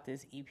y'all about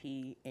this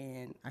EP,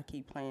 and I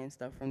keep playing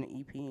stuff from the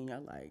EP, and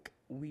y'all like,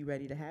 we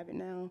ready to have it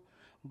now?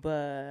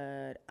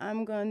 But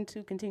I'm going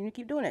to continue to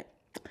keep doing it.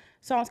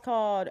 Song's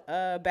called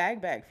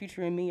Bag Bag,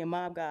 featuring me and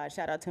Mob God.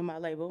 Shout out to my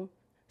label,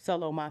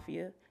 Solo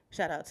Mafia.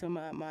 Shout out to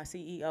my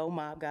CEO,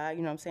 Mob God, you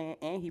know what I'm saying?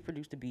 And he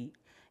produced the beat.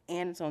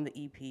 And it's on the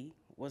EP,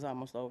 Was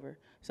Almost Over.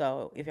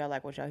 So if y'all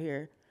like what y'all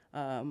hear,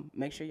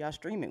 make sure y'all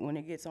stream it when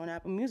it gets on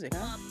Apple Music,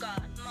 huh?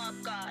 Mob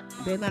God.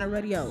 BayLanta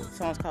Radio.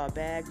 Song's called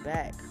Bag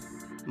Bag.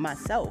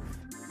 Myself,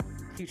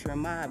 featuring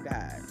Mob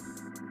God.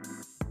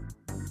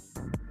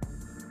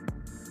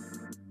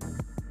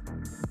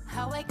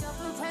 I wake up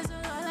and praise the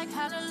Lord like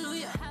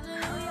hallelujah,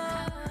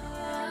 hallelujah.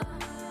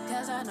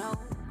 Cause I know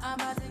I'm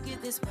about to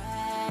get this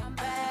bag, right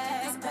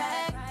back.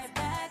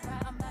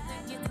 I'm about to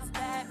get this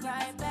bag,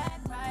 right back.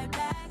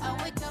 I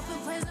wake up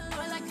and praise the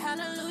Lord like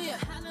hallelujah,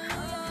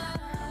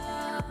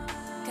 hallelujah.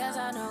 Cause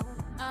I know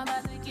I'm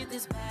about to get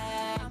this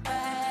bag, right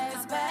back.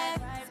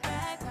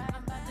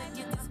 I'm about to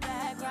get this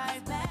bag,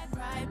 right back.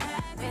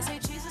 They say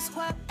Jesus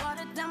squat,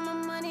 water down my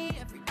money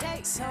every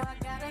day. So I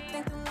gotta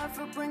thank the Lord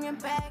for bringing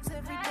bags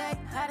every day.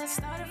 I done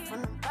started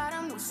from the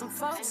bottom with some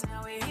folks,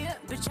 now we're here.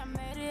 Bitch, I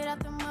made it out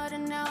the mud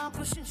and now I'm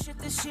pushing shit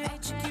this year.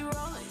 Keep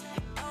rolling,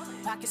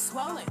 pockets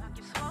swollen.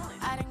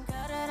 I done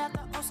got it out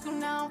the old school,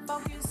 now I'm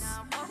focused.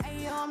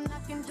 Hey yo, I'm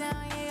knocking down,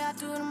 yeah, I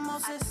do the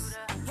mostest.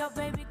 Yo,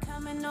 baby,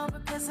 coming over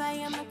cause I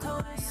am the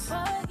coldest.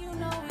 But you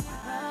know we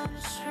run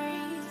the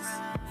streets.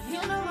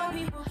 You know my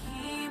people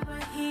keep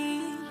a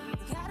heat.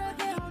 Gotta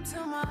get home to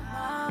my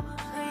mama,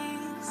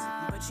 please.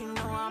 But you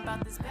know I'm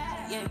about this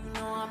bag. Yeah, you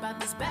know I'm about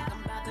this bag.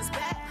 I'm about this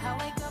bag. I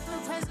wake up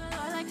and praise the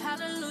Lord like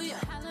hallelujah,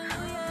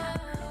 hallelujah.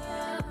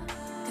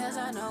 Cause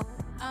I know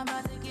I'm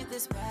about to get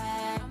this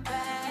bag,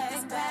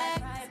 right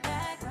back.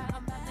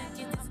 I'm about to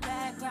get this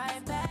bag,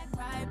 right back.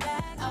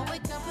 I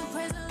wake up and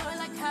praise the Lord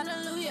like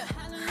hallelujah,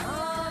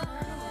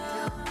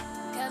 hallelujah.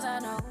 Cause I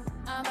know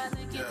I'm about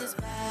to get this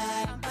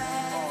bag, I'm about to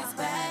get this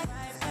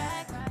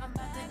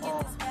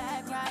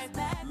bag, right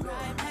back.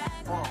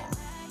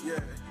 Yeah,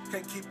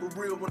 can't keep it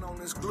real when on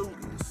this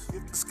gluteus.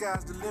 If the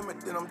sky's the limit,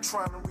 then I'm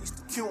trying to reach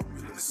the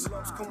cumulus.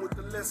 Lumps come with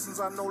the lessons,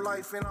 I know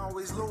life ain't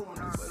always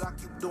luminous. But I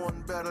keep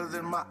doing better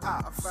than my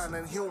eye, I find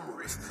that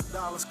humorous.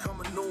 Dollars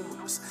coming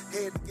numerous,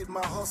 had to get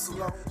my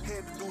hustle on.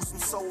 Had to do some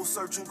soul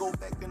searching, go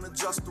back and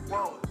adjust the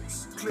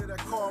wrongs. Clear that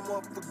karma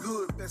up for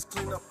good, best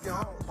clean up your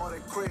home. All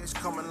that crash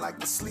coming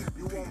like a sleep,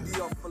 you won't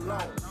be up for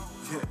long.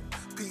 Yeah.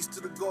 Peace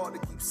to the God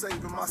that keeps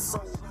saving my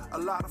soul. A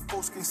lot of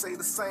folks can say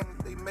the same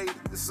if they made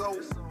it this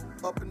old.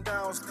 Up and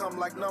downs come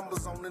like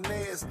numbers on the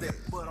NASDAQ.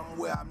 But I'm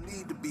where I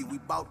need to be, we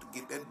bout to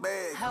get that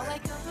bag. I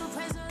wake up and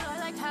praise the Lord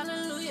like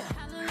hallelujah,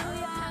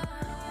 hallelujah.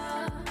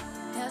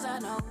 Cause I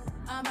know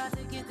I'm about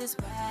to get this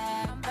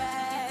bag,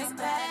 right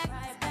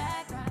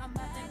back. I'm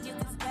about to get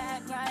this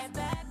bag, right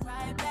back.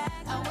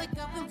 I wake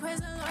up and praise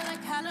the Lord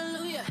like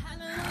hallelujah,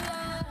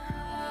 hallelujah.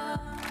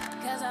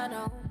 Cause I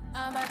know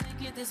I'm about to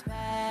get this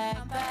bag,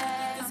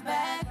 right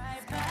back.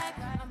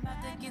 I'm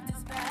about to get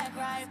this bag,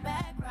 right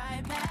back.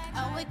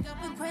 I wake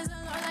up and praise the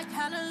Lord like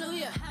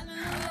hallelujah,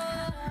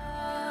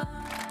 hallelujah.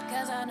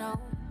 Cause I know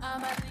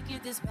I'm about to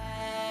get this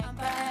bag, right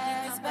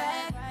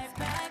back.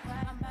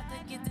 I'm about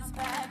to get this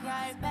bag,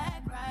 right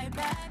back.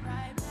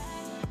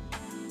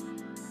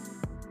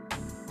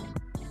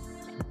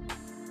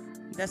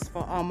 That's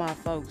for all my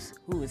folks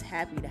who is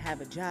happy to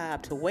have a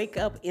job, to wake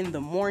up in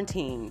the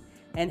morning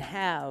and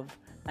have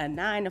a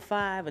 9 to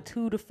 5, a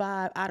 2 to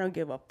 5. I don't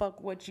give a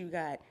fuck what you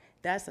got.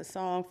 That's a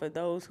song for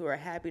those who are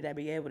happy to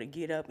be able to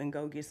get up and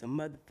go get some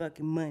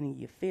motherfucking money.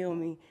 You feel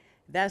me?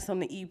 That's on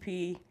the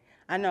EP.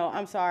 I know,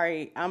 I'm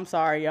sorry,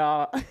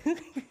 y'all.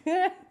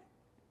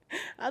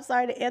 I'm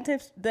sorry,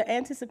 the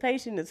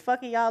anticipation is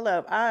fucking y'all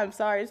up. I'm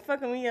sorry, it's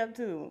fucking me up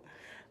too.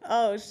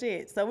 Oh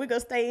shit. So we're gonna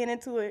stay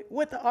into it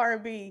with the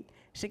R&B.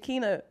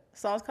 Shakina,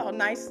 song's called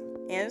Nice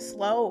and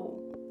Slow.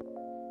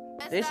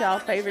 This y'all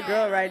favorite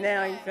girl right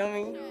now, you feel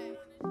me?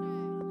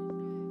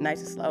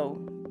 Nice and Slow.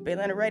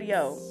 BayLanta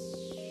Radio.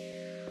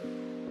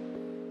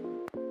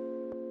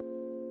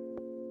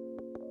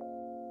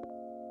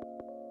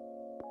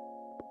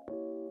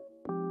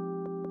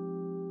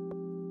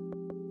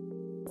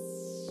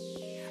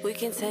 We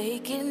can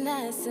take it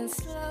nice and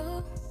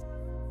slow.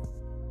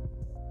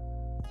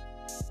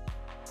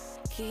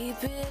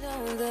 Keep it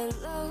on the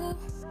low.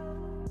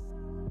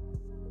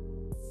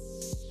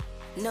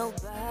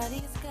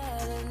 Nobody's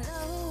gotta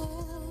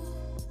know.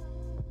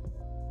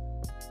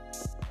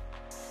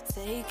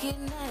 Take it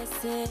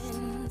nice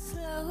and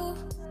slow.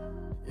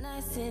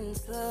 Nice and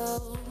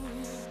slow.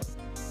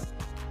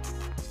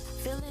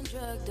 Feeling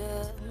drugged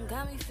up,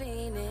 got me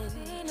fiending.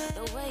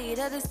 The weight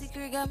of the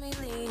secret got me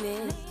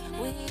leaning.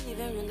 We ain't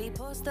even really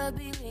supposed to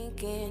be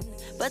linking,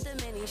 but the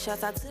many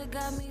shots I took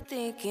got me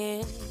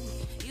thinking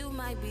you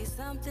might be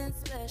something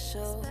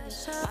special.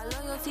 My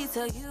loyalty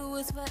to you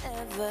is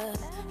forever.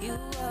 You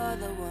are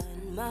the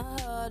one my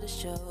heart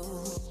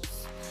shows.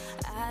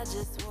 I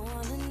just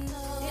wanna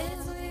know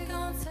if we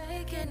gon'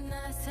 take it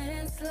nice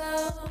and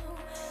slow.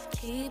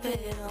 Keep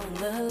it on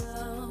the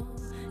low.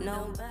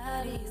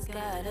 Nobody's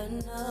gotta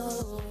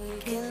know.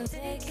 We can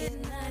take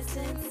it nice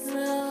and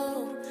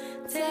slow.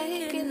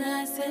 Take it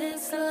nice and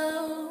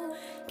slow.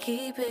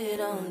 Keep it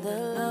on the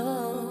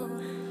low.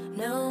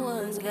 No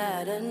one's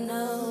gotta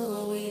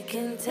know. We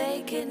can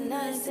take it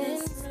nice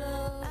and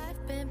slow.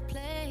 I've been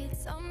playing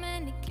so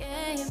many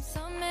games,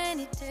 so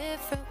many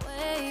different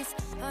ways,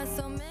 on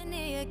so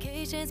many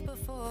occasions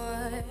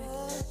before.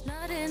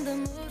 Not in the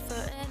mood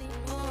for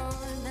anymore.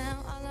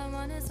 Now all I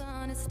want is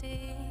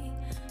honesty.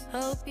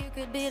 Hope you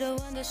could be the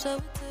one to show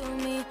it to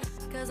me,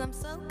 cause I'm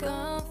so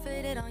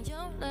confident on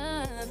your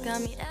love.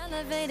 Got me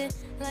elevated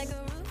like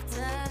a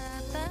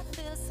rooftop. I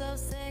feel so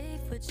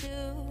safe with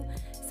you,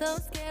 so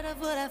scared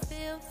of what I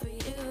feel for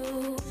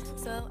you.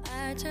 So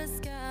I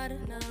just gotta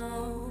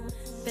know,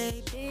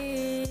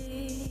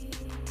 baby,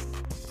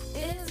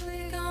 is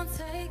we gon'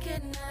 take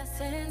it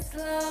nice and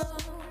slow.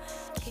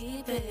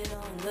 Keep it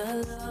on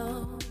the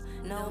low.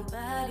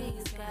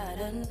 Nobody's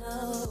gotta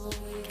know.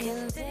 We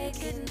can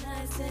take it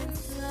nice and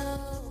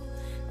slow.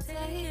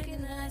 Take it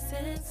nice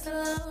and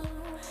slow.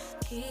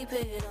 Keep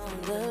it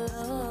on the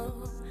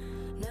low.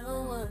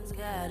 No one's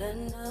gotta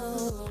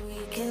know.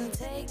 We can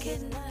take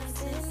it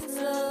nice and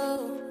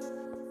slow.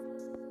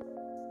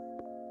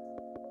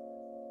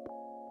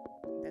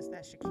 That's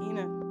that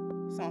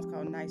Shakina. The song's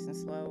called Nice and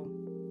Slow.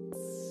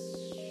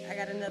 I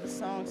got another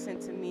song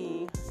sent to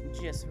me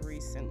just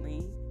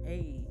recently.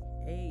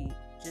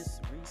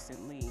 Just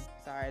recently.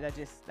 Sorry, that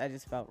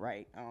just felt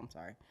right. Oh, I'm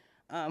sorry.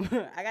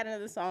 I got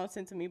another song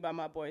sent to me by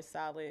my boy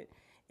Solid.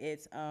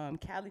 It's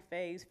Cali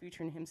Faze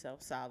featuring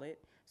himself, Solid.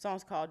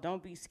 Song's called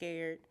Don't Be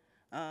Scared.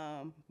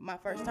 My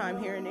first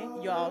time hearing it,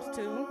 y'all's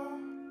too.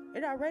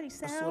 It already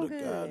sounds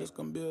good. God, it's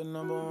gonna be a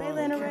number one.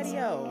 BayLanta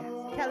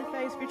Radio. Cali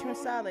Faze featuring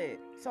Solid.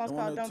 Song's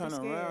called Don't Be Turn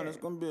Scared. around, it's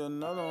gonna be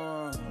another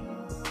one.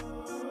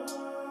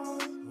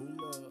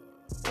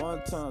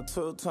 One time,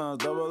 two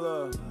times, double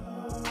up.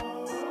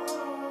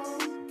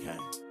 Okay.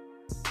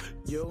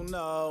 You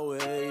know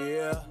it,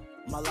 yeah.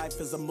 My life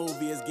is a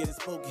movie, it's getting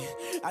spooky.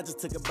 I just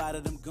took a bite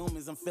of them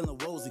goomies, I'm feeling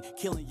woozy.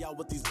 Killing y'all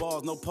with these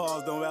balls, no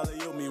pause, don't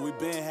alley-oop me. We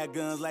been had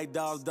guns like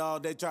dogs,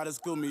 they try to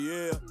school me,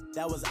 yeah.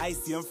 That was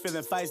icy, I'm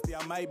feeling feisty,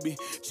 I might be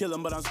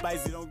chillin', but I'm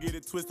spicy, don't get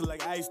it twisted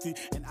like iced tea.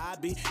 And I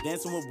be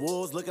dancing with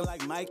wolves, looking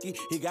like Mikey.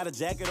 He got a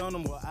jacket on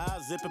him, well, I'll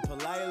zip it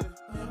politely.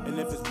 And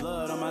if it's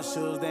blood on my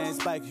shoes, they ain't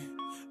spiky.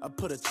 I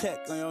put a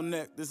check on your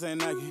neck, this ain't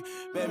Nike.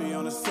 Baby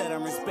on the set,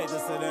 I'm respected,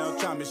 so they don't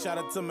try me. Shout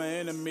out to my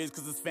enemies,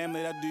 cause it's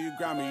family that do you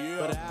grind me, yeah.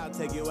 But I'll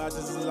take you out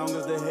just as long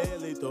as the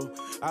head lethal.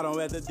 I don't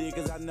have the D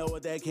cause I know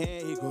what that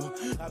can equal.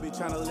 I be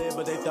trying to live,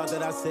 but they thought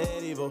that I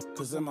said evil.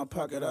 Cause in my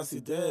pocket I see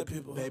dead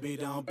people. Baby,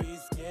 don't be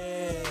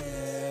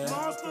scared.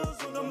 Monsters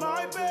under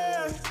my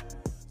bed,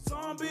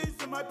 zombies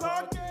in my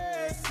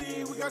pocket.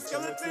 See, we got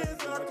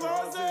skeletons in our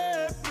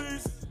closet,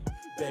 please.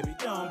 Baby,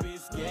 don't be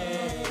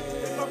scared.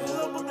 If I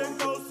pull up, then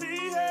go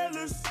see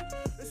hairless.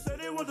 They said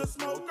they want to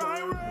smoke,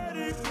 I'm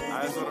ready, please.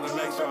 I just wanted to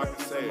make sure I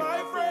can say it.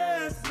 My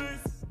friends, please.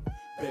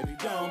 Baby,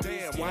 don't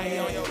damn, why he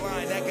on your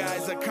line? That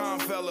guy's a calm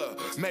fella.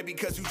 Maybe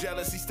cause you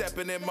jealous, he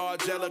stepping in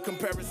Margella.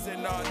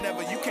 Comparison or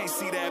never, you can't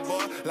see that,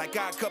 boy. Like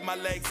I cut my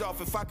legs off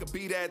if I could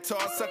be that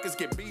tall. Suckers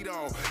get beat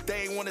on.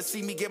 They ain't wanna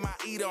see me get my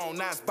eat on.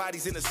 Nice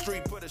bodies in the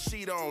street, put a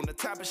sheet on. The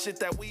type of shit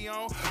that we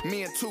on,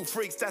 me and two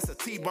freaks, that's a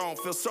T-bone.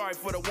 Feel sorry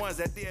for the ones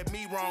that did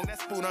me wrong.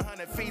 That spoon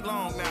 100 feet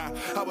long now.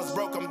 I was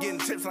broke, I'm getting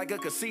tips like a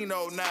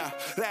casino now.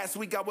 Last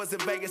week I was in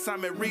Vegas,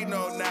 I'm in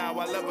Reno now.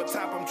 I love a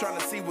top, I'm trying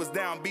to see what's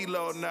down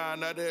below now.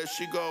 Now there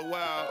she go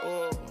wild,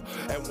 oh.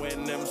 And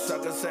when them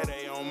suckers say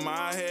they on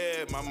my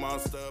head, my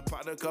monster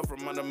partner come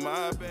from under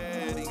my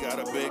bed. He got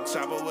a big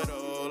chopper with a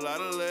whole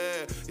lot of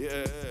lead,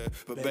 yeah.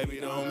 But baby,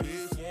 don't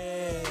be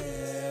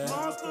scared.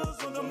 Monsters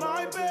under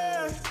my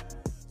bed,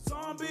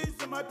 zombies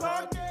in my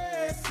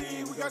pocket.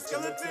 See, we got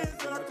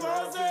skeletons in our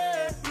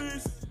closet,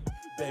 please.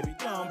 Baby,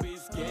 don't be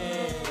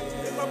scared.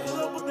 If I pull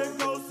up, then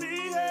go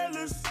see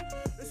hairless.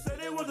 They say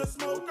they want to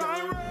smoke,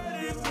 I'm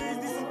ready, please.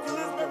 These some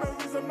killers,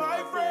 baby, these are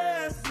my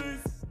friends,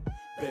 please.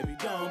 Baby,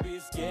 don't be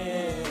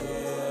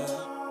scared.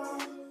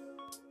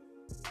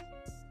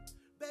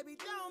 Baby,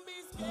 don't be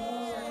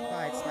scared.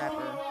 Certified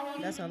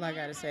slapper. That's all I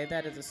gotta say.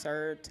 That is a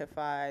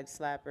certified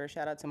slapper.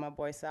 Shout out to my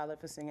boy Salad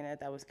for singing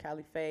that. That was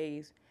Cali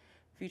Faze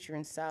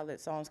featuring Salad.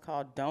 Song's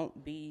called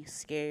Don't Be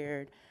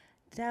Scared.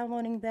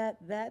 Downloading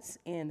that's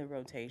in the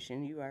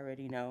rotation. You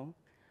already know.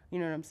 You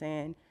know what I'm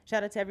saying?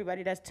 Shout out to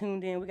everybody that's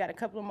tuned in. We got a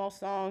couple of more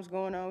songs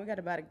going on. We got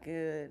about a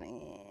good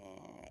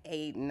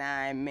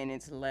 8-9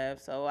 minutes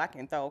left, so I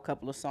can throw a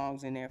couple of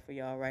songs in there for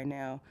y'all right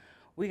now.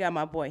 We got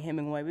my boy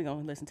Hemingway. We're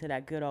going to listen to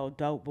that good old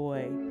Dope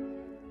Boy.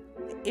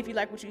 If you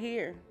like what you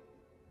hear,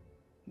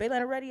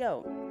 BayLanta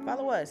Radio,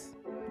 follow us,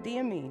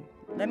 DM me,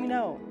 let me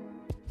know.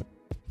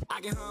 I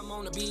can hum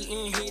on the beat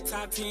and hit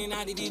top 10.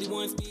 I did it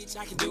once, bitch,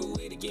 I can do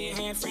it again.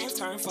 Hand friends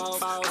turn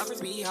foes,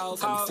 offers be hoes.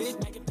 So sit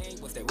back and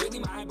think, was that really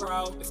my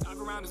bro? Let's talk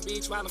around this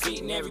bitch while I'm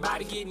feeding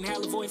everybody, getting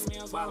hella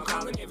voicemails while I'm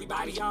calling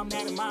everybody. Y'all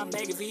mad at my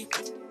legacy?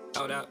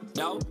 Hold up,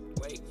 no,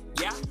 wait,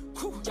 yeah.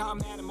 Whew, y'all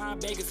mad at my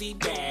beggars, he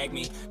bagged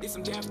me. Did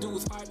some damn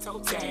dudes part toe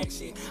tag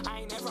shit.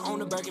 I ain't never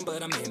on a Birkin,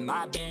 but I'm in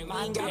my bag.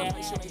 I ain't got a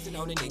place race to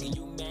know the nigga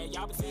you mad.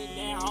 Y'all been sitting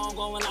at home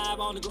going live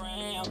on the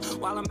gram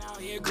while I'm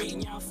out here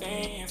greeting y'all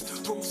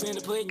fans. Proofs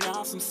into putting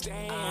y'all some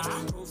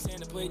stamps. Proofs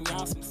into putting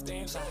y'all some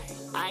stamps.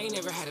 I ain't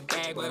never had a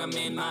bag, but I'm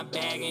in my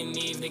bag, and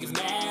these niggas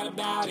mad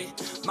about it.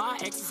 My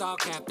exes all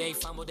cap, they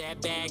fumbled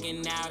that bag,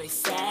 and now they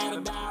sad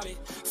about it.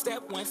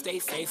 Step 1, stay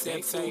safe.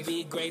 Step 2,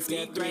 be great.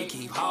 Step 3,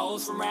 keep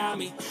hoes from around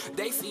me.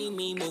 They see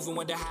me moving,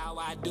 wonder how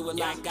I do it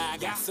like I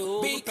got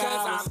superpowers.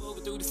 Because I'm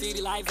moving through the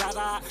city like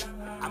Zaza.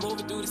 I'm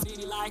moving through the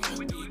city like,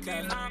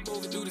 because I'm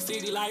moving through the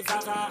city like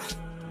Zaza.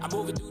 I'm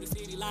moving through the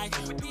city like,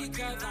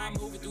 because I'm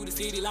moving through the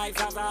city like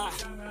Zaza.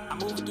 I'm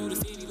moving through the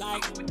city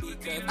like,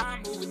 because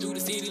I'm moving through the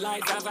city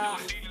like Zaza.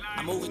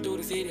 I'm moving through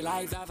the city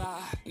like Zaza.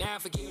 Now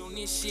forget on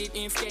this shit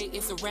and skate,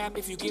 it's a rap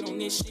if you get on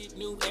this shit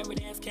new. Every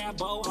dance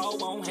cowboy, ho,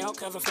 won't help,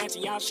 cause I'm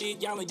snatching y'all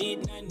shit. Y'all ain't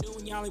did nothing new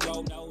and y'all ain't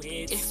roll no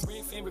heads. It's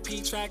rinse and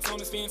repeat tracks on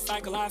the spin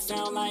cycle. I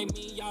sound like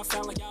me, y'all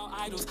sound like y'all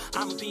idols.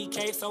 I'm a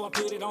PK, so I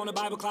put it on the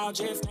Bible cloud.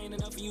 Just ain't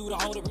enough for you to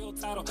hold a real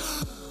title.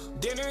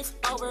 Dinner's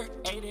over,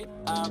 ate it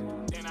up,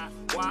 then I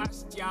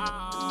watched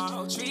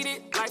y'all. Treat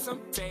it like some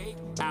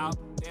takeout,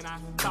 then I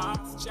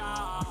tossed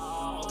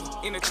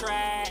y'all in the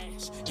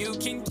trash. You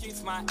can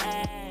kiss my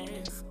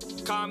ass.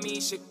 Call me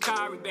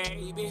Shikari,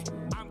 baby.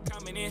 I'm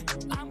coming in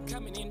fast. I'm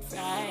coming in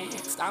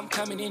fast. I'm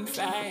coming in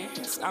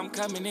fast. I'm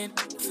coming in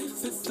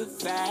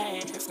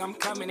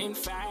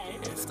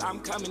fast. I'm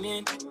coming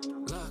in.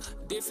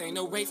 Look, this ain't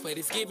no race, but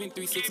it's giving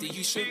 360.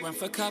 You should run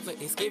for cover.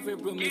 It's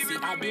giving real missy.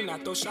 I do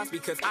not throw shots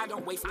because I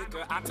don't waste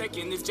liquor. I'm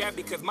taking this jab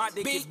because my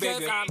dick is bigger.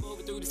 Because I'm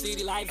moving through the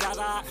city like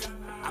Zaza.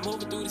 I'm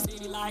moving through the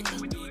city like,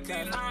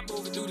 because I'm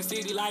moving through the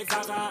city like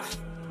Zaza.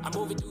 I'm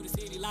moving through the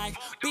city like,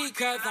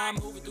 because I'm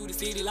moving through the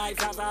city like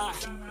Zaza.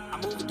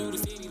 I'm moving through the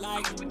city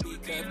like,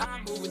 because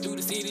I'm moving through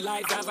the city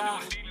like Zaza.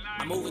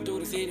 I'm moving through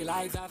the city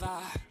like Zaza.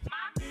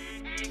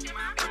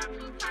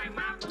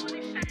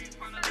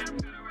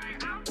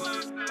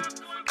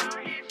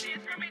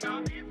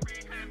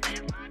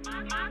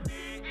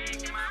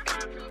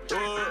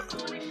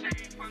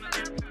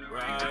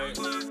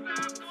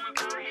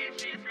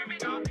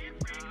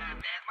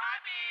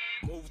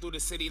 through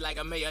the city like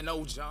a mayor,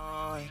 no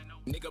John.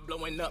 Nigga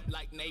blowing up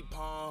like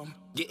napalm.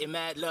 Getting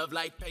mad love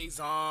like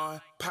Payson.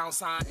 Pound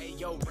sign,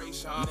 ayo, Ray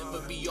Sean.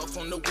 Never be off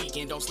on the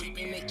weekend. Don't sleep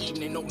in the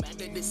evening. No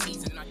matter the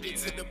season. I get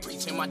to the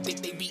preaching. My dick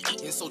they be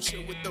eating. So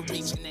chill with the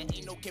reaching. That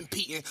ain't no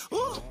competing.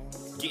 Ooh.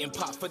 Getting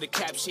popped for the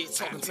cap shit.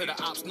 Talking to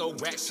the ops, no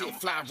rat shit.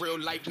 Fly real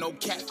life, no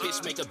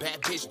catfish. Make a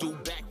bad bitch do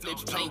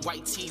backflips. Plain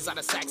white tees out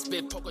of sack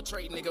spit. Poker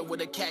trade nigga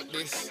with a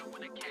cactus.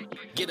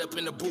 Get up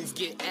in the booth,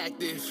 get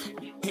active.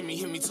 Hit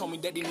me, told me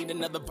that he need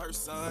another verse,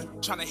 son.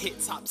 Tryna hit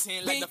top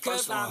 10 like the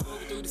first one. I'm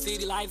moving through the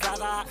city like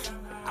Zaza.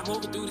 I'm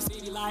moving through the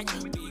city like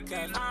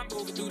because I'm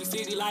moving through the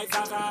city like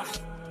Zaza.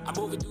 I'm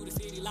moving through the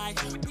city like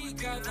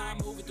because I'm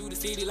moving through the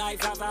city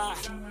like Zaza.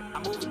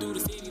 I'm moving through the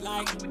city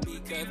like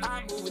because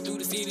I'm moving through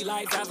the city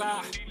like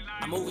Zaza.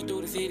 I'm moving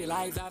through the city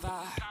like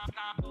Zaza.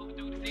 I'm moving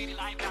through the city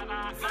like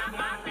Zaza.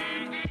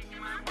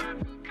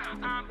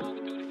 I'm moving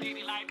through the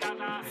city like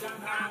Zaza.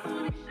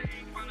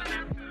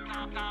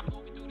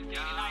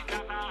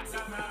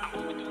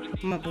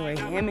 My boy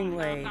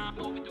Hemingway.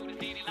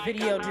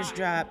 Video just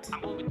dropped.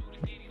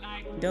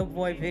 Dope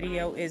Boy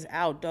video is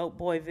out. Dope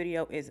Boy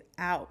video is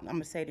out. I'm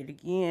gonna say it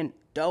again.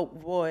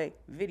 Dope Boy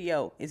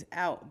video is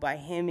out by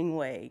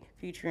Hemingway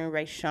featuring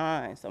Ray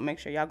Sean. So make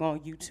sure y'all go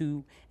on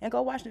YouTube and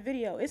go watch the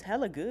video. It's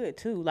hella good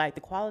too. Like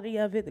the quality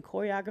of it, the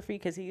choreography,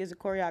 because he is a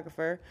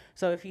choreographer.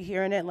 So if you're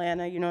here in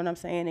Atlanta, you know what I'm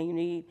saying, and you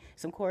need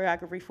some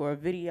choreography for a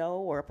video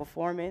or a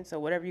performance or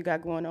whatever you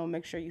got going on,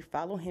 make sure you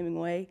follow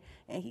Hemingway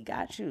and he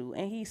got you.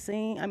 And he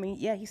sing,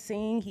 he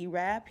sing, he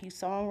rap, he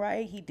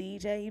songwrite, he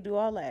DJ, he do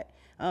all that.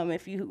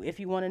 If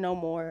you want to know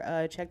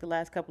more, check the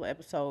last couple of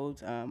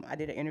episodes. I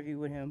did an interview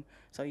with him,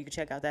 so you can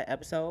check out that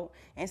episode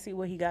and see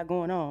what he got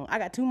going on. I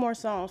got 2 more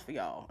songs for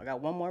y'all. I got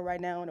 1 more right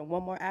now and then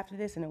 1 more after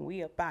this, and then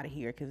we up out of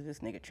here because this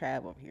nigga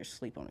Trav over here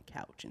sleep on the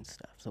couch and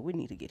stuff. So we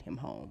need to get him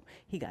home.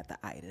 He got the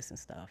itis and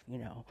stuff, you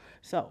know.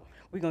 So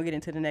we're gonna get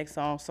into the next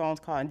song. Song's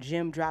called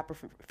Gym Dropper,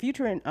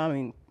 featuring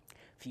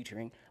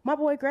my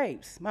boy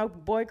Grapes. My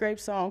boy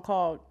Grapes song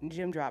called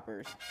Gym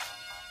Droppers.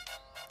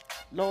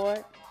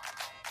 Lord.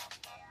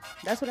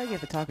 That's what I get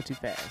for talking too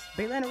fast.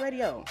 BayLanta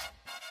Radio.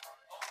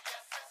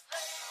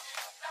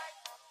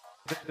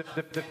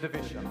 The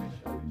vision.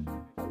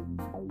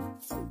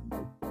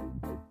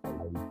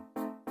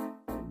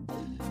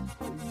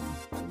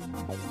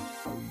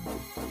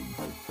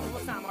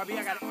 What time, RB?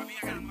 I got it.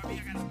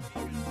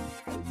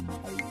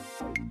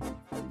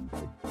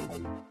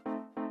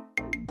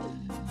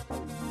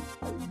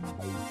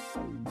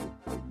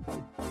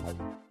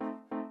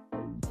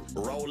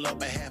 Roll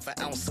up a half an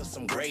ounce of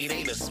some grade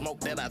A. The smoke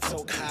that I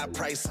took, high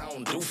price, I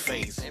don't do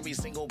face. Every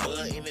single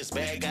bud in this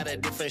bag got a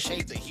different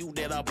shade. The hue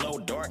that I blow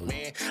dark,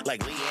 man.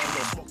 Like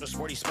Leandro, smoke the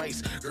sporty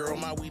spice. Girl,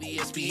 my weed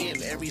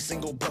ESPN. Every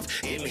single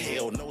puff,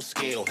 inhale, no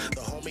scale.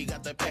 The homie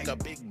got the pack, a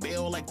big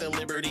bill like the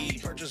Liberty.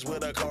 Purchase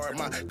with a card,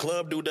 my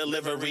club do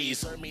delivery.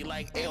 Serve me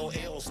like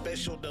LL,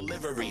 special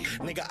delivery.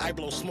 Nigga, I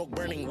blow smoke,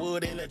 burning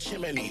wood in a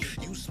chimney.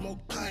 You smoke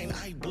pine,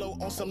 I blow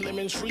on some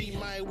lemon tree.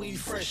 My weed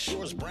fresh,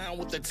 yours brown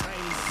with the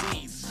tiny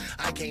seeds.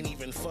 I can't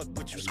even fuck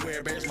with you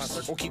square bears. My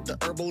circle keep the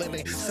herbal and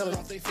they selling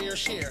off their fair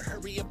share.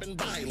 Hurry up and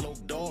buy, low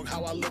dog,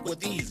 how I look with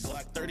these.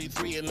 Glock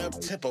 33 and up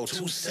tempo,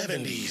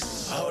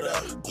 270s. Hold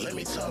up, let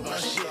me talk my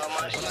shit.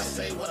 When I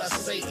say what I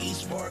say,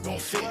 each bar gon'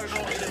 fit.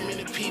 Wait a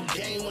minute, peep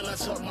game when I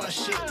talk my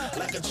shit.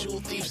 Like a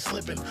jewel thief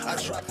slipping,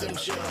 I drop them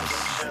gems.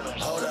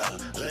 Hold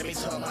up, let me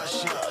talk my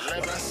shit.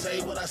 When I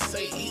say what I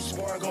say, each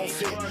bar gon'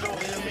 fit.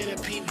 Wait a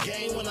minute, peep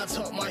game when I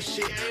talk my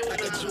shit.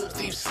 Like a jewel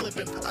thief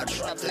slipping, I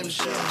drop them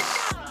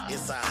gems.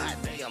 It's a hot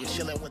day, I'm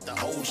chillin' with the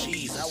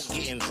OGs. Out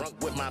getting drunk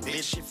with my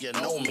bitch, if you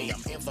know me.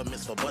 I'm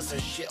infamous for busting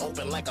shit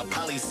open like a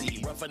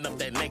policy. Roughing up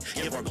that neck,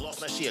 give her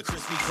gloss, now she a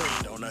Krispy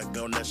Kreme. Donut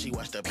go nuts, she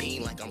watch the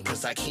peen like I'm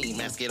Chris Hakeem.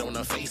 Mask it on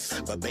her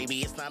face, but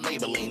baby, it's not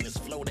Maybelline. This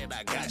flow that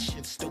I got,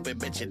 shit stupid,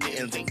 bitch, you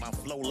didn't think my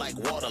flow like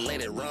water. Let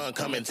it run,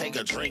 come and take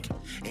a drink.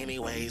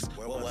 Anyways,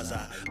 where was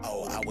I?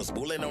 Oh, I was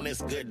bullin' on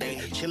this good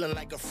day. Chillin'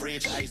 like a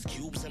fridge, ice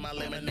cubes in my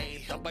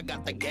lemonade. Dump, I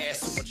got the gas,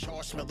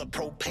 supercharged, smell the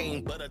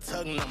propane. But a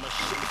tug number,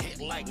 shit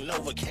hit like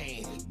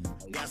Novocaine.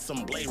 Got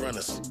some Blade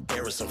Runners,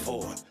 Harrison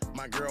Ford.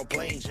 My girl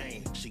plain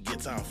Jane, she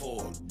gets on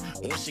forward.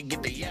 When she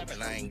get the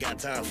yapping, I ain't got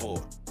time for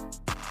it.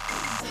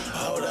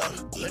 Hold up,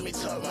 let me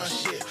talk my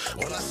shit.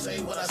 When I say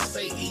what I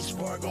say, each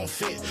bar gon'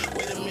 fit.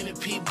 Wait a minute,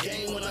 peep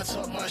game when I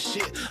talk my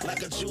shit.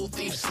 Like a jewel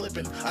thief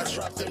slipping, I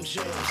drop them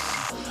gems.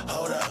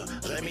 Hold up,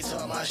 let me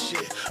talk my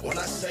shit. When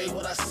I say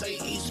what I say,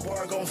 each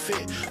bar gon'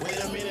 fit. Wait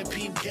a minute,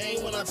 peep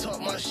game when I talk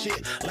my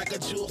shit. Like a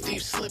jewel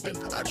thief slipping,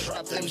 I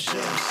drop them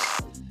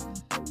gems.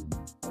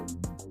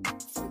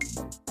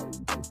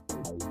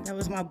 That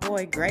was my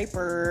boy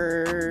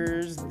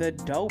Grapers, the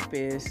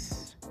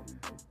dopest.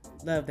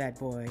 Love that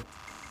boy.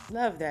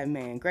 Love that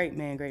man. Great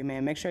man, great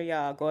man. Make sure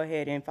y'all go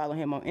ahead and follow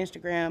him on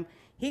Instagram.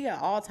 He got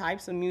all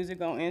types of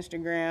music on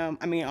Instagram.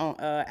 On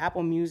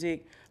Apple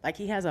Music. Like,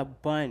 he has a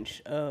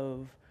bunch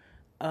of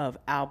of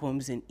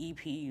albums and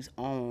EPs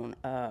on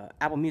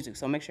Apple Music.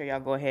 So make sure y'all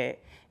go ahead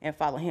and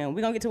follow him.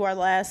 We're going to get to our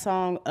last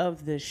song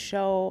of the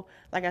show.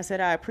 Like I said,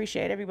 I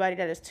appreciate everybody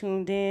that is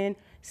tuned in.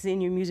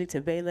 Send your music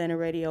to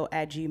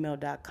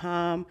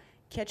BayLantaRadio@gmail.com.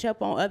 Catch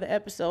up on other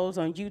episodes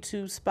on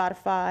YouTube,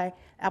 Spotify,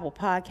 Apple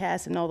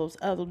Podcasts, and all those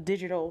other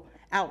digital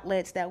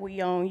outlets that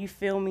we own. You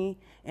feel me?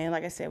 And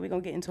like I said, we're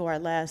going to get into our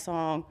last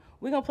song.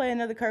 We're going to play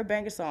another Kurt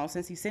Banger song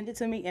since he sent it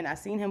to me, and I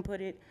seen him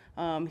put it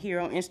here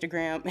on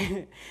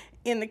Instagram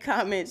in the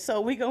comments. So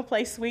we're going to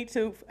play Sweet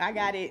Tooth. I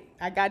got it.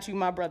 I got you,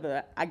 my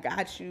brother. I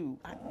got you.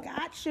 I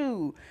got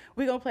you.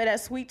 We're going to play that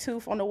Sweet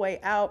Tooth on the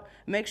way out.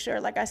 Make sure,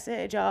 like I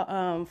said,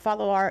 y'all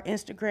follow our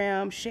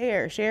Instagram.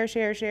 Share.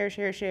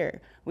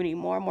 We need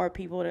more and more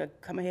people to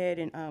come ahead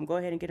and go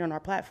ahead and get on our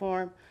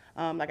platform.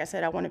 Like I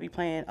said, I want to be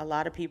playing a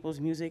lot of people's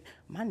music.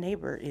 My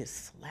neighbor is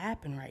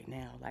slapping right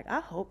now. Like, I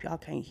hope y'all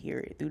can't hear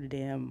it through the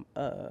damn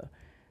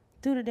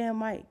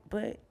mic.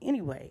 But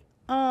anyway,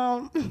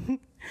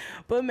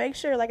 but make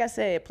sure, like I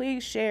said,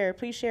 please share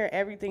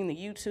everything to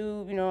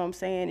YouTube. You know what I'm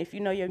saying? If you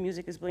know your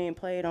music is being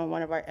played on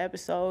one of our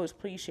episodes,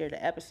 please share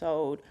the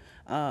episode.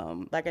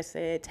 Like I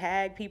said,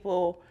 tag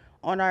people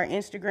on our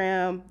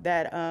Instagram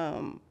that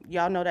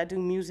y'all know that do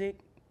music,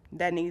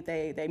 that need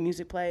their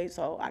music played.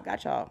 So I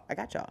got y'all.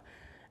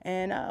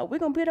 And we're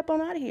going to get up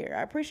on out of here.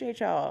 I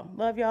appreciate y'all.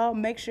 Love y'all.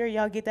 Make sure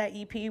y'all get that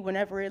EP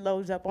whenever it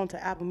loads up onto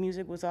Apple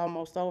Music. Was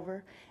almost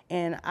over.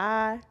 And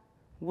I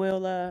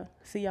will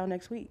see y'all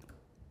next week.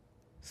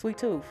 Sweet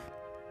Tooth.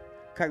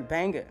 Kurt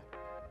Banger.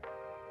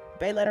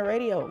 BayLanta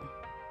Radio.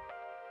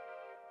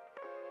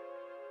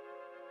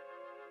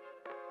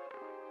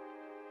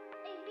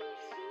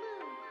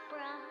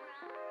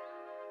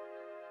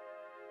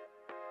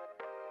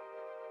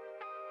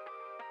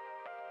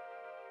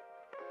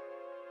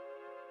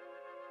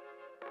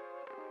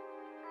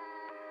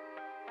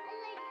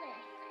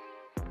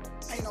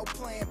 Ain't no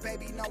playing,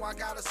 baby, no, I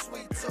got a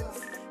sweet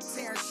tooth.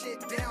 Tearing shit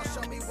down,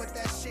 show me what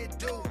that shit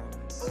do.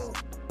 Ooh,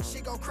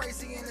 she go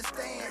crazy in the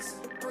stands.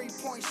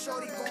 3-point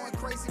shorty going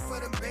crazy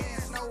for them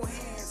bands. No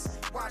hands,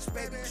 watch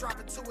baby drop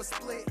it to a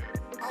split.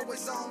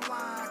 Always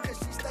online, cause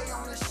she stay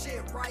on the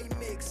shit, right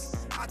mix.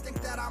 I think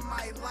that I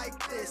might like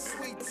this,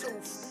 sweet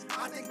tooth.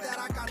 I think that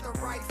I got the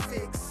right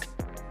fix.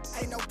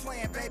 Ain't no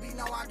playing, baby,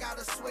 no, I got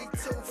a sweet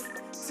tooth.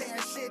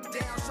 Tearing shit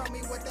down, show me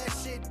what that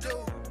shit do.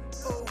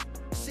 Ooh,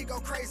 she go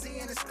crazy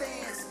in the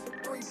stands.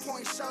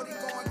 3-point shorty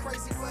going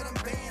crazy for them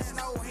bands.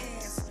 No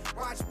hands,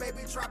 watch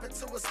baby drop it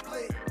to a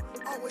split.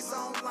 Always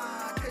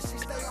online, cause she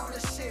stay on the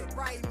shit,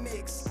 right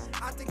mix.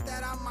 I think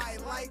that I might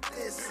like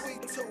this,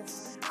 sweet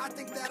tooth. I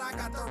think that I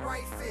got the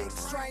right fix.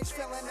 Strange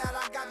feeling that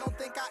I got, don't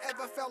think I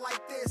ever felt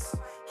like this.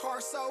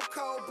 Heart so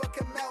cold, but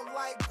can melt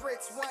like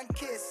grits, one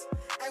kiss.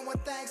 And when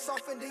things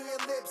soften in your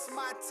lips,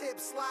 my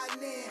tips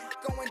sliding in.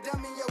 Going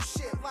dumb in your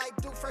shit like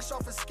dude fresh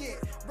off a skit.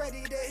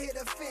 Ready to hit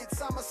a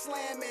fence, I'm a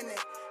slam in it.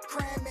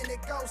 Cram in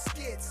it, go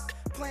skits.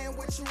 Playing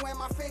with you and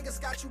my fingers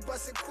got you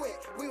bustin' quick.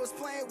 We was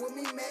playing with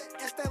me, man,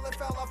 and Stella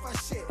fell off her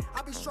shit.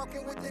 I be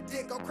stroking with the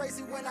dick, go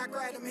crazy when I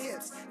grab them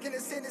hips. Get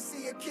a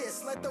Tennessee a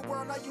kiss, let the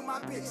world know you my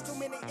bitch. Too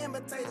many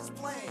imitators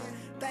playing,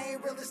 they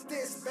ain't real as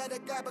this. Better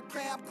grab a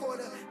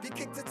camcorder, be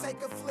kicked to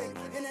take a flick.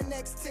 In the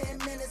next 10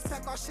 minutes,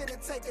 pack our shit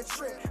and take a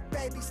trip.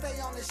 Baby, stay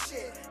on the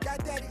shit.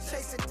 Got daddy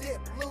chase a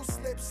dip, loose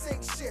lips,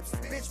 sink ships.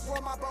 Bitch,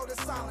 roll my boat of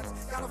silence.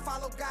 Gotta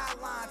follow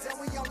guidelines, and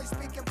we only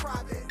speak in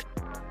private.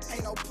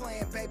 Ain't no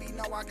playing, baby,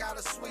 no, I got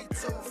a sweet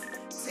tooth.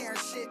 Tearing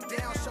shit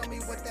down, show me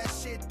what that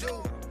shit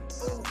do.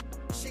 Ooh,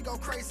 she go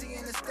crazy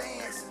in the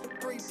stands.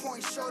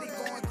 3-point shorty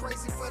going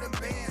crazy for them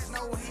bands.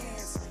 No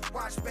hands,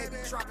 watch baby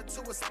drop it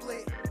to a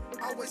split.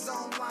 Always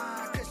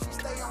online, cause she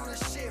stay on the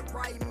shit,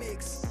 right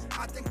mix.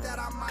 I think that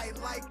I might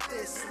like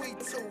this, sweet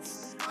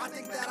tooth. I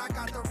think that I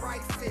got the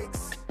right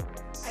fix.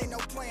 Ain't no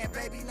playing,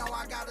 baby, no,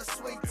 I got a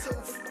sweet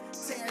tooth.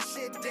 Tearing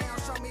shit down,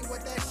 show me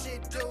what that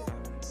shit do.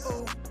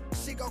 Ooh,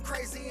 she go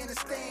crazy in the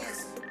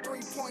stands.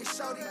 3-point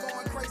shorty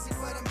going crazy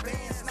for them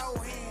bands. No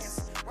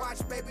hands,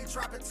 watch baby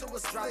drop it to a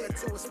split.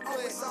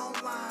 Always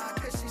online,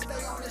 cause she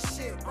stay on the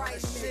shit,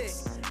 right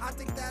mix. I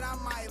think that I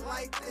might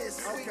like this,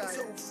 sweet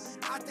tooth.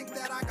 I think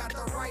that I got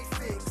the right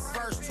fix.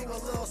 Verse 2 a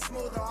little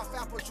smoother, off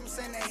apple juice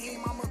and the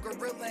heme. I'm a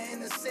gorilla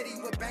in the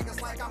city with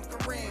bangers like I'm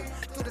Kareem.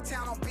 Through the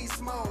town on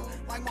beast mode,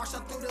 like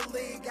marching through the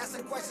league.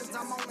 Asking questions,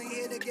 I'm only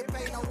here to get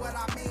paid, know what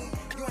I mean.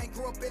 You ain't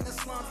grew up in the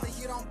slums, then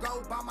you don't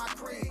go by my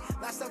creed.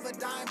 Last of a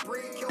dying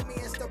breed, kill me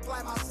and still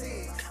plant my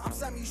seeds. I'm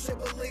something you should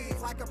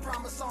believe, like a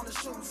promise on a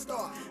shooting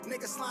star.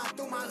 Niggas slide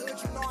through my hood,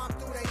 you know I'm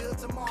through they hood.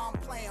 Tomorrow I'm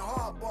playing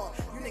hardball.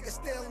 You niggas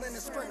still in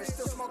the scrimmage,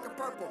 still smoking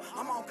purple.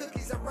 I'm on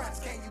cookies and rats,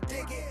 can you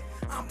dig it?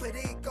 I'm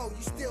Perico,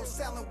 you still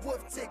selling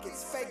wolf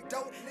tickets. Fake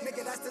dope,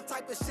 nigga, that's the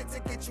type of shit to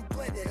get you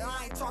blended. And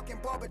I ain't talking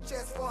barber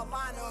chairs for a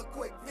line or a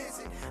quick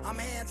visit. I'm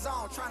hands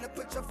on, trying to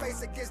put your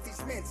face against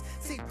these mints.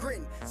 Teeth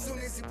gritting, soon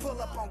as he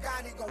pull up on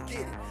God, he gon'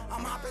 get it.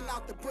 I'm hopping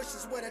out the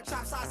bushes with a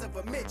chop size of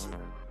a midget.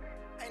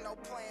 Ain't no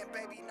playing,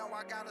 baby, no,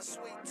 I got a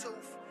sweet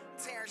tooth.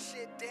 Tearing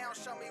shit down,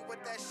 show me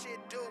what that shit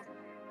do.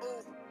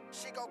 Ooh,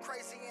 she go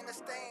crazy in the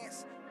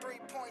stands.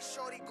 3-point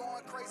shorty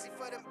going crazy crazy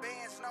for them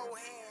bands, no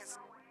hands.